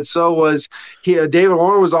it, and so was he. David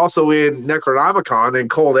Warner was also in Necronomicon and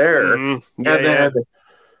Cold Air. Mm-hmm. And then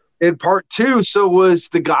in part 2, so was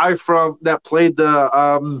the guy that played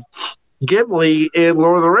the Gimli in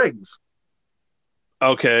Lord of the Rings.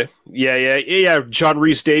 Okay. Yeah. John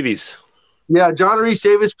Rhys Davies. Yeah, John Rhys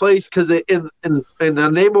Davies plays, because in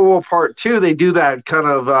Unnameable Part 2, they do that kind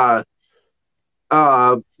of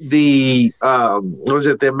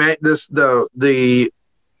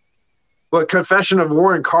Confession of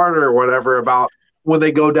Warren Carter or whatever, about when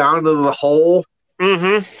they go down to the hole.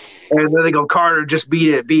 Mm-hmm. And then they go, Carter, just beat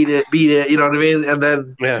it. You know what I mean? And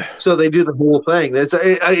then, so they do the whole thing.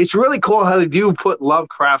 It's really cool how they do put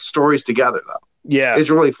Lovecraft stories together, though. Yeah, it's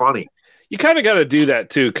really funny. You kind of got to do that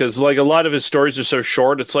too, because like a lot of his stories are so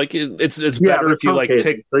short. It's like it's better if you like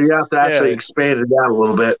take. So you have to actually expand it down a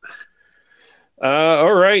little bit.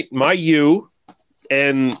 All right, my U,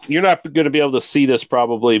 and you're not going to be able to see this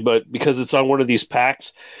probably, but because it's on one of these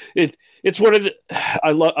packs, it's one of the.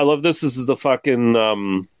 I love this. This is the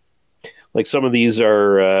fucking like some of these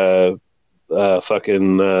are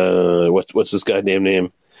fucking what's this goddamn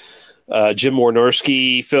name? Jim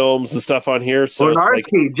Wynorski films and stuff on here. So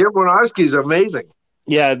Jim Wynorski is amazing.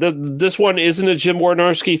 Yeah, this one isn't a Jim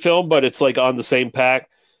Wynorski film, but it's like on the same pack.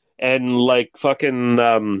 And like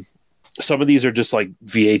fucking some of these are just like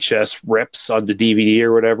VHS rips on the DVD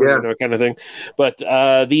or whatever, kind of thing. But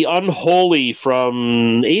The Unholy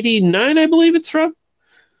from 89, I believe it's from.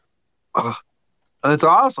 That's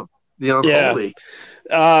awesome. The Unholy.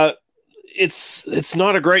 Yeah. It's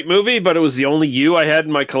not a great movie, but it was the only I had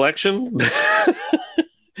in my collection.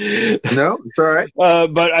 No, it's all right.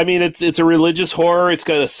 But I mean, it's a religious horror. It's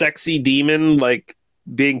got a sexy demon like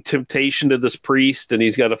being temptation to this priest, and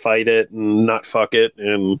he's got to fight it and not fuck it.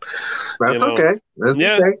 And that's okay. That's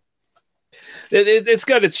okay. It's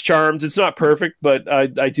got its charms. It's not perfect, but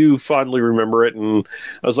I do fondly remember it. And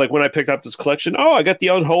I was like, when I picked up this collection, I got The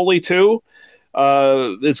Unholy too.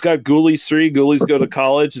 It's got Ghoulies 3. Ghoulies Go to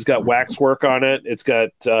College. It's got Waxwork on it. It's got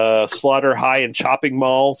Slaughter High and Chopping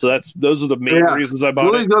Mall. So those are the main reasons I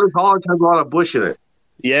bought Ghoulies Go to College has a lot of bush in it.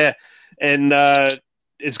 Yeah, and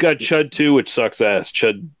it's got Chud 2, which sucks ass.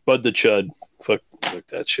 Bud the Chud. Fuck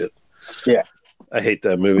that shit. Yeah, I hate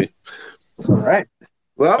that movie. All right.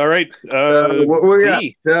 Well, all right.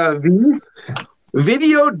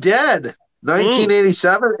 Video Dead.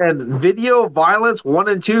 1987 and Video Violence 1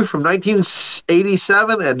 and 2 from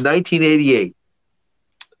 1987 and 1988.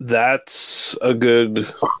 That's a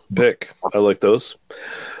good pick. I like those.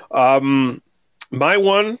 My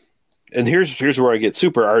one, and here's where I get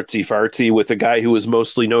super artsy fartsy with a guy who was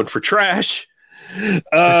mostly known for trash.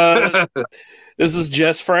 This is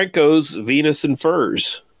Jess Franco's Venus and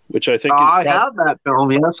Furs, which I think I have that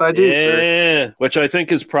film. Yes, I do. Yeah, sir. Which I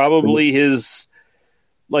think is probably his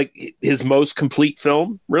most complete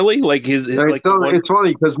film, really. Like it's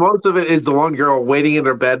funny because most of it is the one girl waiting in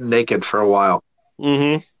her bed naked for a while.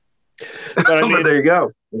 Mm-hmm. But I mean, there you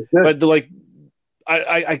go. But like,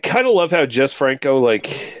 I kind of love how Jess Franco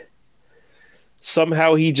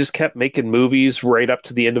somehow he just kept making movies right up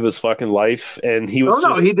to the end of his fucking life, and he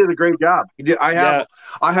was. He did a great job. He did. I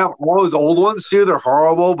have all his old ones too. They're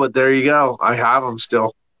horrible, but there you go. I have them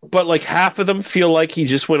still. But like half of them feel like he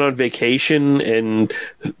just went on vacation and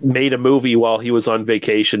made a movie while he was on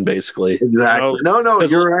vacation, basically. Exactly. No,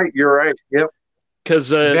 you're right. You're right. Yep. Because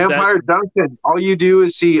Vampire Junction, all you do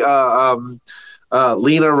is see Lena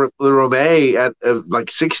Romay at like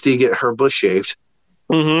 60 get her bush shaved.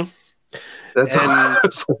 Mm-hmm.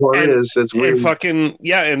 That's what it is. It's weird. And fucking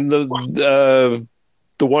and the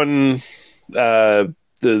one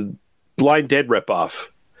the Blind Dead ripoff.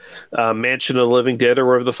 Mansion of the Living Dead or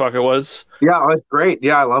whatever the fuck it was. Yeah, it's great.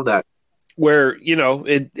 Yeah, I love that. Where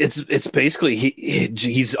it's basically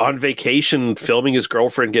he's on vacation filming his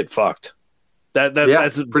girlfriend get fucked.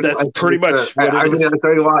 That's pretty much. I'll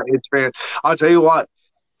tell you what. I'll tell you what.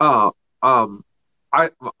 Isle of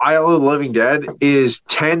the Living Dead is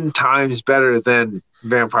 10 times better than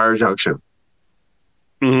Vampire Junction.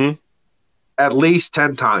 Mm-hmm. At least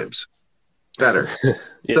 10 times better.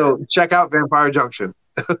 Yeah. So check out Vampire Junction.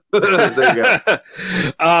 There you go.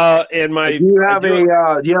 And my do you have an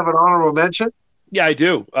honorable mention? Yeah, I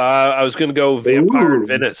do. I was going to go Vampire in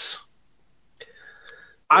Venice.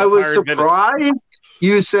 I was surprised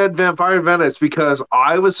you said Vampire in Venice because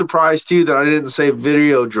I was surprised too that I didn't say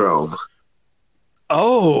Videodrome.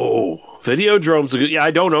 Oh, Videodrome's a good. Yeah,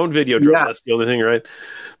 I don't own Videodrome. Yeah. That's the only thing, right?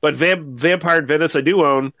 But Vampire in Venice, I do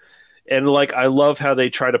own. And I love how they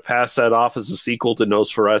try to pass that off as a sequel to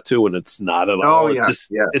Nosferatu, and it's not at all. It's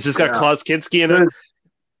just got Klaus Kinski in it.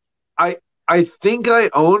 I think I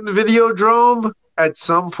owned Videodrome at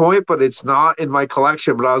some point, but it's not in my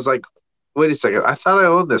collection. But I was like, wait a second, I thought I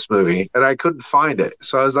owned this movie, and I couldn't find it.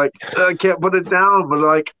 So I was like, I can't put it down,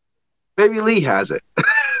 but maybe Lee has it.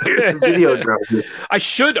 Videodrome. I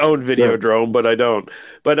should own Videodrome, but I don't.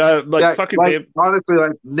 But honestly,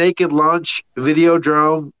 Naked Lunch,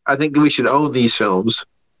 Videodrome. I think we should own these films.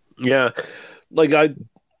 Yeah,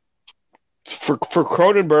 for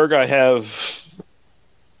Cronenberg, I have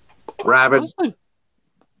Rabbit.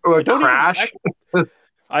 Crash.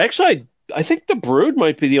 I think The Brood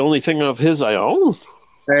might be the only thing of his I own.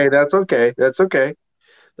 Hey, that's okay. That's okay.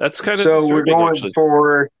 That's kind of so we're going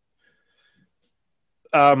for.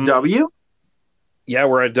 W? Yeah,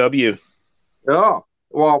 we're at W. Oh,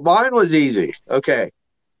 well, mine was easy. Okay.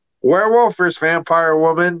 Werewolf vs. Vampire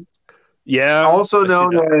Woman. Yeah. Also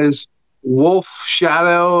known as Werewolf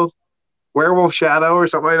Shadow or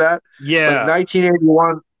something like that. Yeah.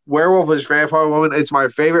 1981, Werewolf vs. Vampire Woman. It's my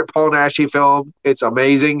favorite Paul Naschy film. It's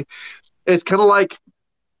amazing. It's kind of like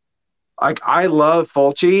I love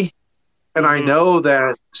Fulci, and I know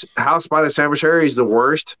that House by the Cemetery is the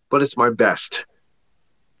worst, but it's my best.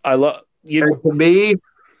 I love you. And to me,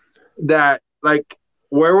 that like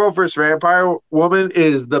Werewolf vs. Vampire Woman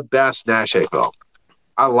is the best Naschy film.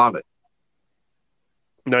 I love it.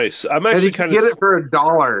 Nice. I'm actually kind of get it for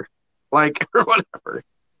 $1, like or whatever.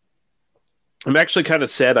 I'm actually kind of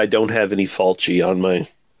sad I don't have any Fulci on my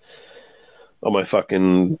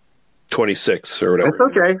fucking 26 or whatever. It's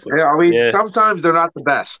okay. Yeah, I mean, sometimes they're not the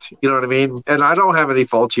best. You know what I mean? And I don't have any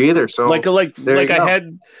Fulci either. So like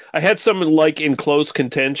I had some like in close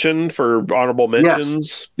contention for honorable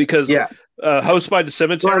mentions because House by the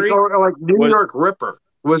Cemetery, like New York Ripper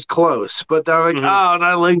was close, but they're like, oh, and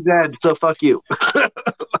I like that, so fuck you.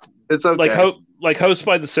 It's okay. Like House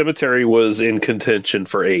by the Cemetery was in contention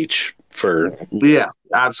for H for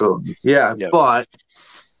absolutely but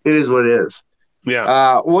it is what it is.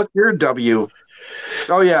 Yeah. What's your W?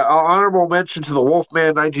 Oh yeah, honorable mention to The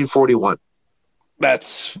Wolfman, 1941.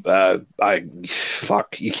 That's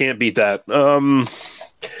you can't beat that.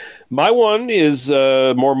 My one is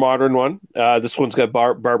a more modern one. This one's got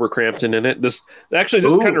Barbara Crampton in it. This kind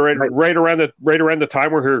of right around the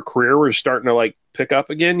time where her career was starting to like pick up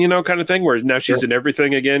again, you know, kind of thing. Where now she's in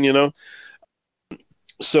everything again, you know.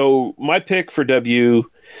 So my pick for W,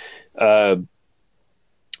 I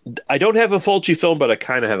don't have a Fulci film, but I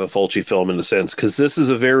kind of have a Fulci film in a sense because this is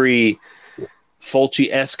a very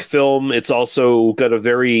Fulci-esque film. It's also got a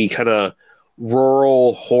very kind of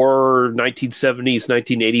rural horror 1970s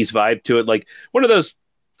 1980s vibe to it, like one of those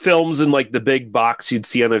films in like the big box you'd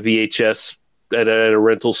see on a VHS at a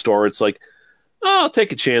rental store. It's like, oh, I'll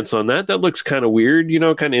take a chance on that looks kind of weird, you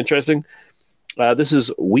know, kind of interesting. This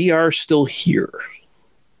is We Are Still Here,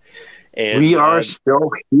 and We Are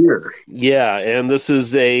Still Here, and this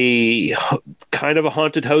is a kind of a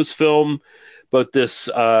haunted house film, but this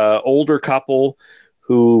older couple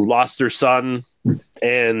who lost their son,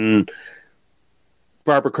 and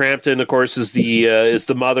Barbara Crampton, of course, is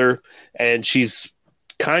the mother, and she's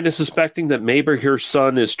kind of suspecting that maybe her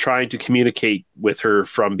son is trying to communicate with her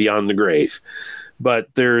from beyond the grave. But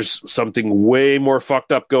there's something way more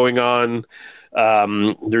fucked up going on.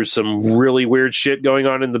 There's some really weird shit going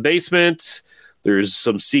on in the basement. There's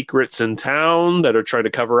some secrets in town that are trying to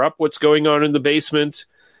cover up what's going on in the basement.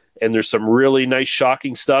 And there's some really nice,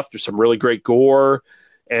 shocking stuff. There's some really great gore.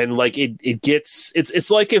 And like it's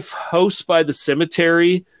like if House by the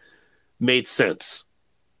Cemetery made sense,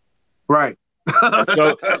 right?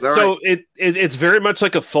 So it's very much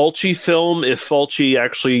like a Fulci film if Fulci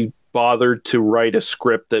actually bothered to write a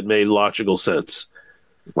script that made logical sense.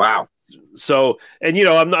 Wow. So, and you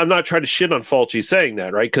know, I'm not trying to shit on Fulci saying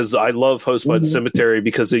that, right? Because I love House by the Cemetery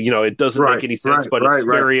because you know it doesn't make any sense, but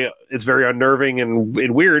it's very unnerving and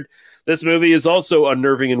weird. This movie is also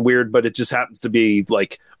unnerving and weird, but it just happens to be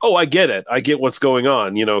like, oh, I get it. I get what's going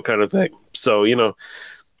on, you know, kind of thing. So, you know,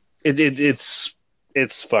 it's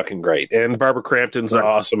fucking great. And Barbara Crampton's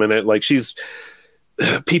awesome in it. Like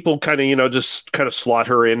people kind of, you know, just kind of slot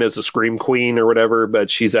her in as a scream queen or whatever, but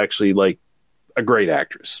she's actually like a great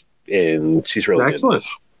actress and she's really excellent. Good.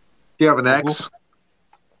 Do you have an X?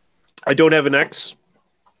 I don't have an X.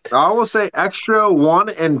 I will say Extra 1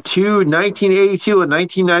 and 2, 1982 and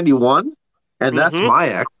 1991, and that's my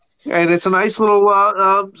X. And it's a nice little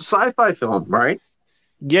sci-fi film, right?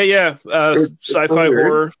 Yeah. Sci-fi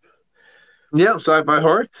horror. Yeah, sci-fi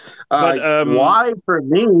horror. Why for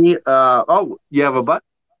me? You have a butt?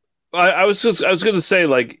 I was going to say,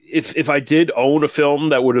 like, if I did own a film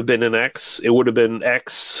that would have been an X, it would have been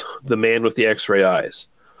X, The Man with the X-Ray Eyes.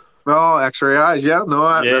 Oh, X-Ray Eyes. Yeah, no,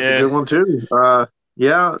 that's a good one too.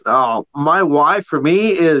 My Y for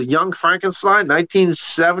me is Young Frankenstein,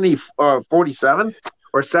 1947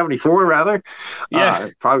 or 74 rather. Yeah,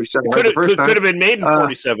 probably 74. Could have been made in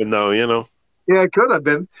 47 though, you know. Yeah, it could have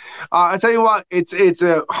been. I tell you what, it's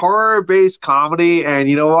a horror-based comedy, and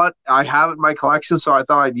you know what? I have it in my collection, so I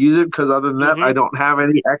thought I'd use it because other than that, I don't have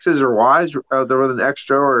any X's or Y's other than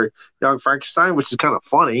Extra or Young Frankenstein, which is kind of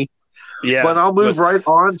funny. Yeah, but I'll move right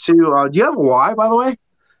on to. Do you have a Y, by the way?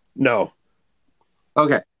 No.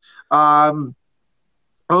 Okay. I'll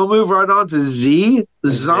move right on to Z.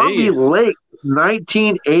 Zombie Lake,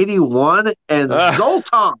 1981, and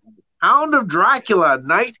Zoltan, Hound of Dracula,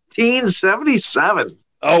 1977.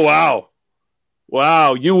 Oh, wow.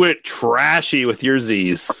 Wow, you went trashy with your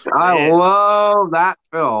Z's. I love that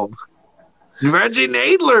film. Reggie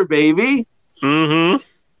Nadler, baby. Mm-hmm.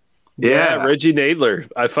 Yeah, Reggie Nadler.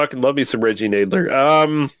 I fucking love me some Reggie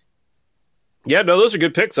Nadler. Yeah, no, those are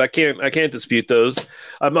good picks. I can't dispute those.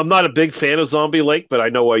 I'm not a big fan of Zombie Lake, but I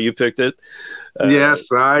know why you picked it. Yes,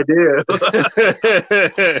 I do.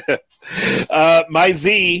 My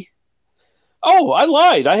Z. Oh, I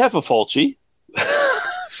lied. I have a Fulci.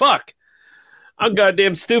 Fuck. I'm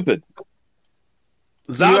goddamn stupid.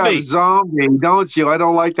 Zombie. You have Zombie, don't you? I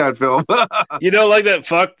don't like that film. You don't like that?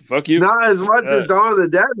 Fuck you. Not as much as Dawn of the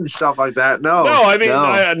Dead and stuff like that. No. No, I mean,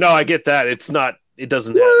 I get that. It's not. It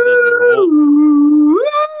doesn't hold.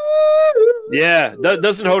 Yeah, that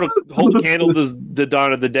doesn't hold a candle to the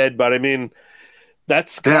Dawn of the Dead, but I mean,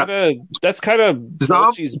 that's kind of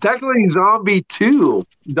technically Zombie 2.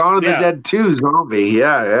 Dawn of the Dead 2 Zombie.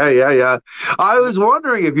 Yeah. I was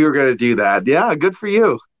wondering if you were going to do that. Yeah, good for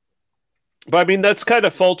you. But I mean, that's kind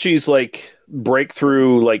of Fulci's like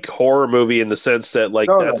breakthrough like horror movie in the sense that like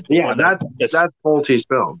that's Fulci's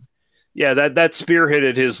film. Yeah, that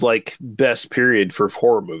spearheaded his like best period for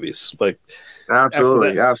horror movies. Like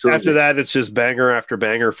absolutely. After that, it's just banger after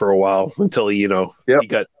banger for a while until he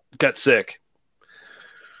got sick.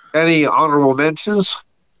 Any honorable mentions?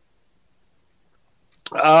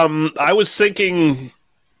 I was thinking.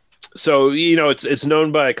 So it's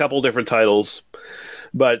known by a couple different titles.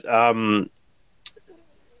 But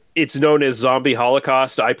it's known as Zombie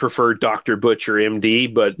Holocaust. I prefer Dr. Butcher,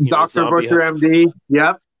 MD, but Dr. Butcher, MD.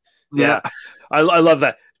 Yep. Yeah. I love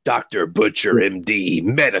that. Dr. Butcher, MD,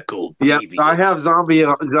 medical. Yeah, I have Zombie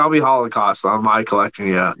Holocaust on my collection.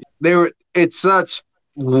 Yeah, it's such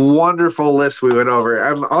wonderful lists we went over.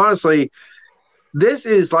 And honestly, this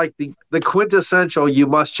is like the quintessential you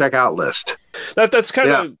must check out list. That's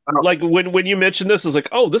kind of like when you mentioned this, is like,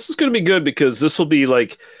 oh, this is going to be good because this will be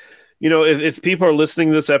like, if people are listening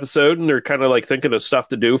to this episode and they're kind of like thinking of stuff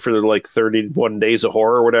to do for like 31 days of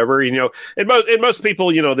horror or whatever, and most people,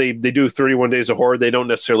 they do 31 days of horror. They don't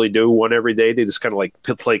necessarily do one every day. They just kind of like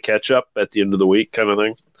play catch up at the end of the week kind of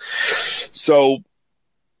thing. So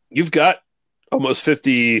you've got almost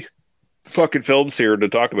 50 fucking films here to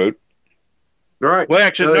talk about. Right. Well,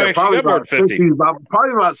 actually, probably about 50.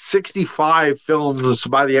 Probably about 65 films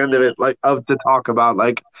by the end of it, to talk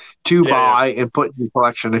about, to buy and put in your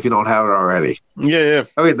collection if you don't have it already. Yeah.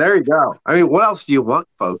 I mean, there you go. I mean, what else do you want,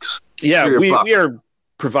 folks? Yeah, we are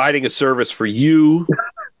providing a service for you,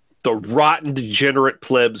 the rotten, degenerate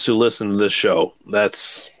plebs who listen to this show.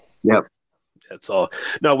 That's all.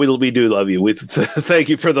 No, we do love you. We thank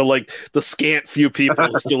you for the scant few people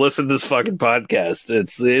who still listen to this fucking podcast. It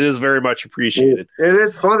is very much appreciated. It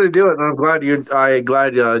is fun to do it, and I'm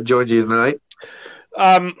glad joined you tonight.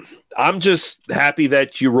 I'm just happy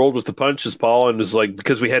that you rolled with the punches, Paul, and it's like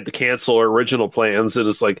because we had to cancel our original plans. And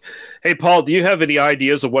it's like, hey, Paul, do you have any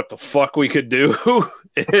ideas of what the fuck we could do?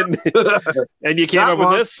 and you came up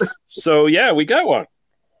with this, so yeah, we got one.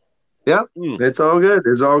 Yeah, It's all good.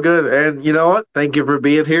 It's all good. And you know what? Thank you for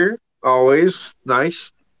being here. Always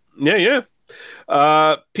nice. Yeah.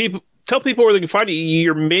 Tell people where they can find you.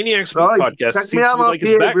 Your Maniacs podcast. Check me out on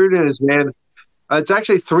PA Brew News, man. It's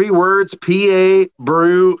actually 3 words: PA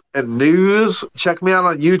Brew and News. Check me out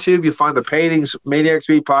on YouTube. You'll find the paintings, Maniacs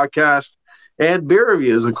Beat podcast, and beer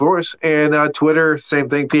reviews, of course. And Twitter, same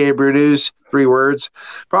thing. PA Brew News, 3 words.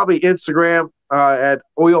 Probably Instagram at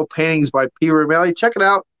Oil Paintings by P. Romelli. Check it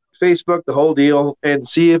out. Facebook, the whole deal, and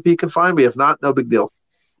see if you can find me. If not, no big deal.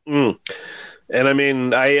 And I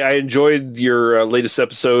mean, I enjoyed your latest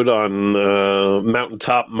episode on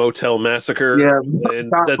Mountaintop Motel Massacre. Yeah,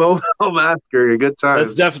 Motel Massacre, a good time.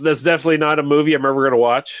 That's definitely not a movie I'm ever going to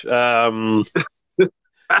watch. And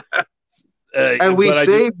we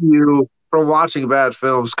saved you from watching bad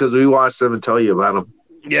films because we watched them and tell you about them.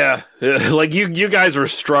 Yeah, like you guys were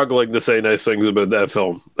struggling to say nice things about that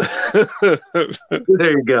film.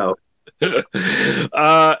 There you go.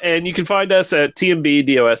 And you can find us at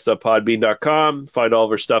tmbdos.podbean.com. Find all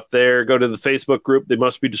of our stuff there. Go to the Facebook group, They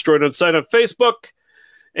Must Be Destroyed on Sight on Facebook,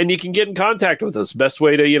 and you can get in contact with us. Best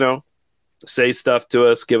way to, say stuff to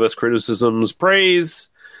us, give us criticisms,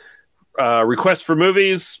 praise, requests for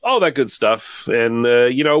movies, all that good stuff. And,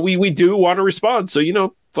 we do want to respond. So,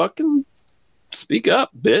 fucking speak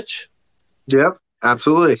up, bitch. Yep,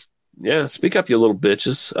 absolutely. Yeah, speak up, you little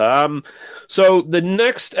bitches. So the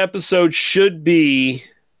next episode should be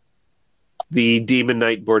the Demon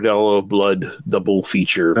Knight Bordello Blood double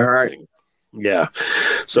feature. All right. Thing. Yeah.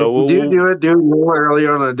 So do it a little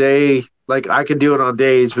earlier on a day. Like I can do it on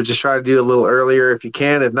days, but just try to do it a little earlier if you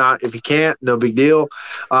can. If you can't, no big deal.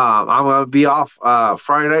 I'm gonna be off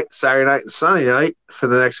Friday night, Saturday night, and Sunday night for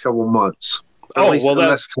the next couple of months.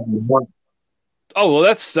 That's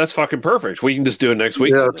fucking perfect. We can just do it next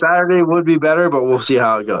week. Yeah, Saturday would be better, but we'll see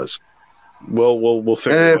how it goes. We'll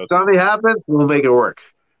figure it out. And if Sunday happens, we'll make it work.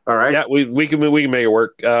 All right. Yeah, we can make it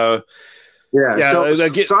work. So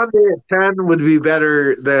Sunday at 10 would be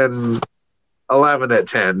better than 11 at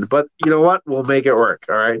 10. But you know what? We'll make it work.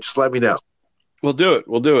 All right. Just let me know. We'll do it.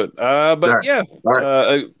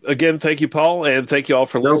 Again, thank you, Paul, and thank you all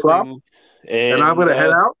for listening. Problem. And I'm going to head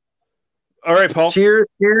out. All right, Paul. Cheers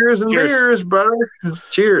and beers, brother.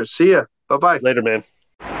 Cheers. See ya. Bye-bye. Later, man.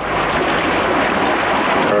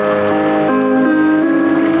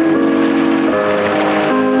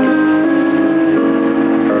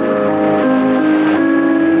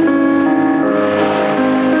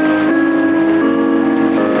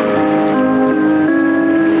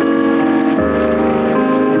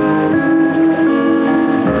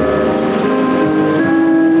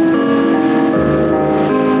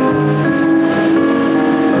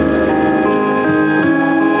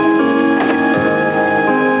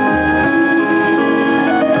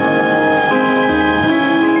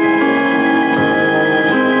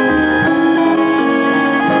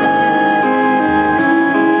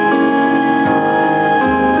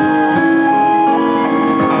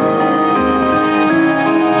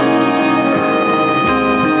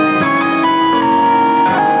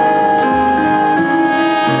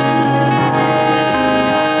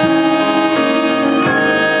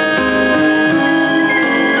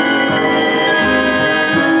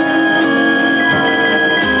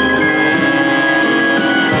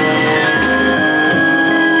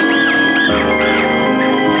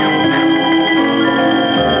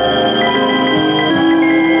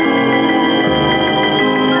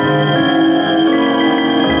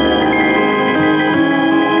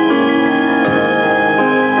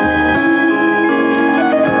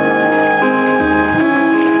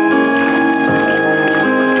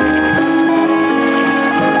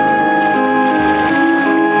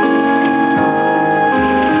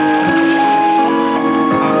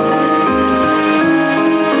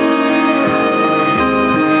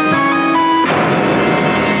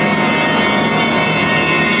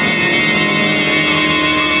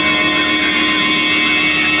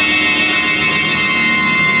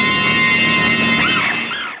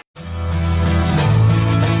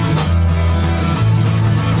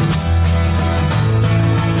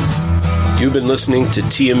 You've been listening to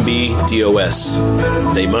TMB DOS.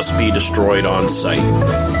 They must be destroyed on sight.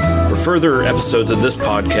 For further episodes of this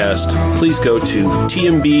podcast, please go to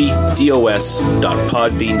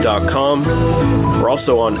tmbdos.podbean.com. We're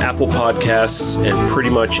also on Apple Podcasts and pretty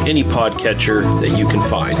much any podcatcher that you can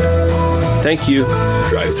find. Thank you.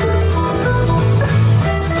 Drive through.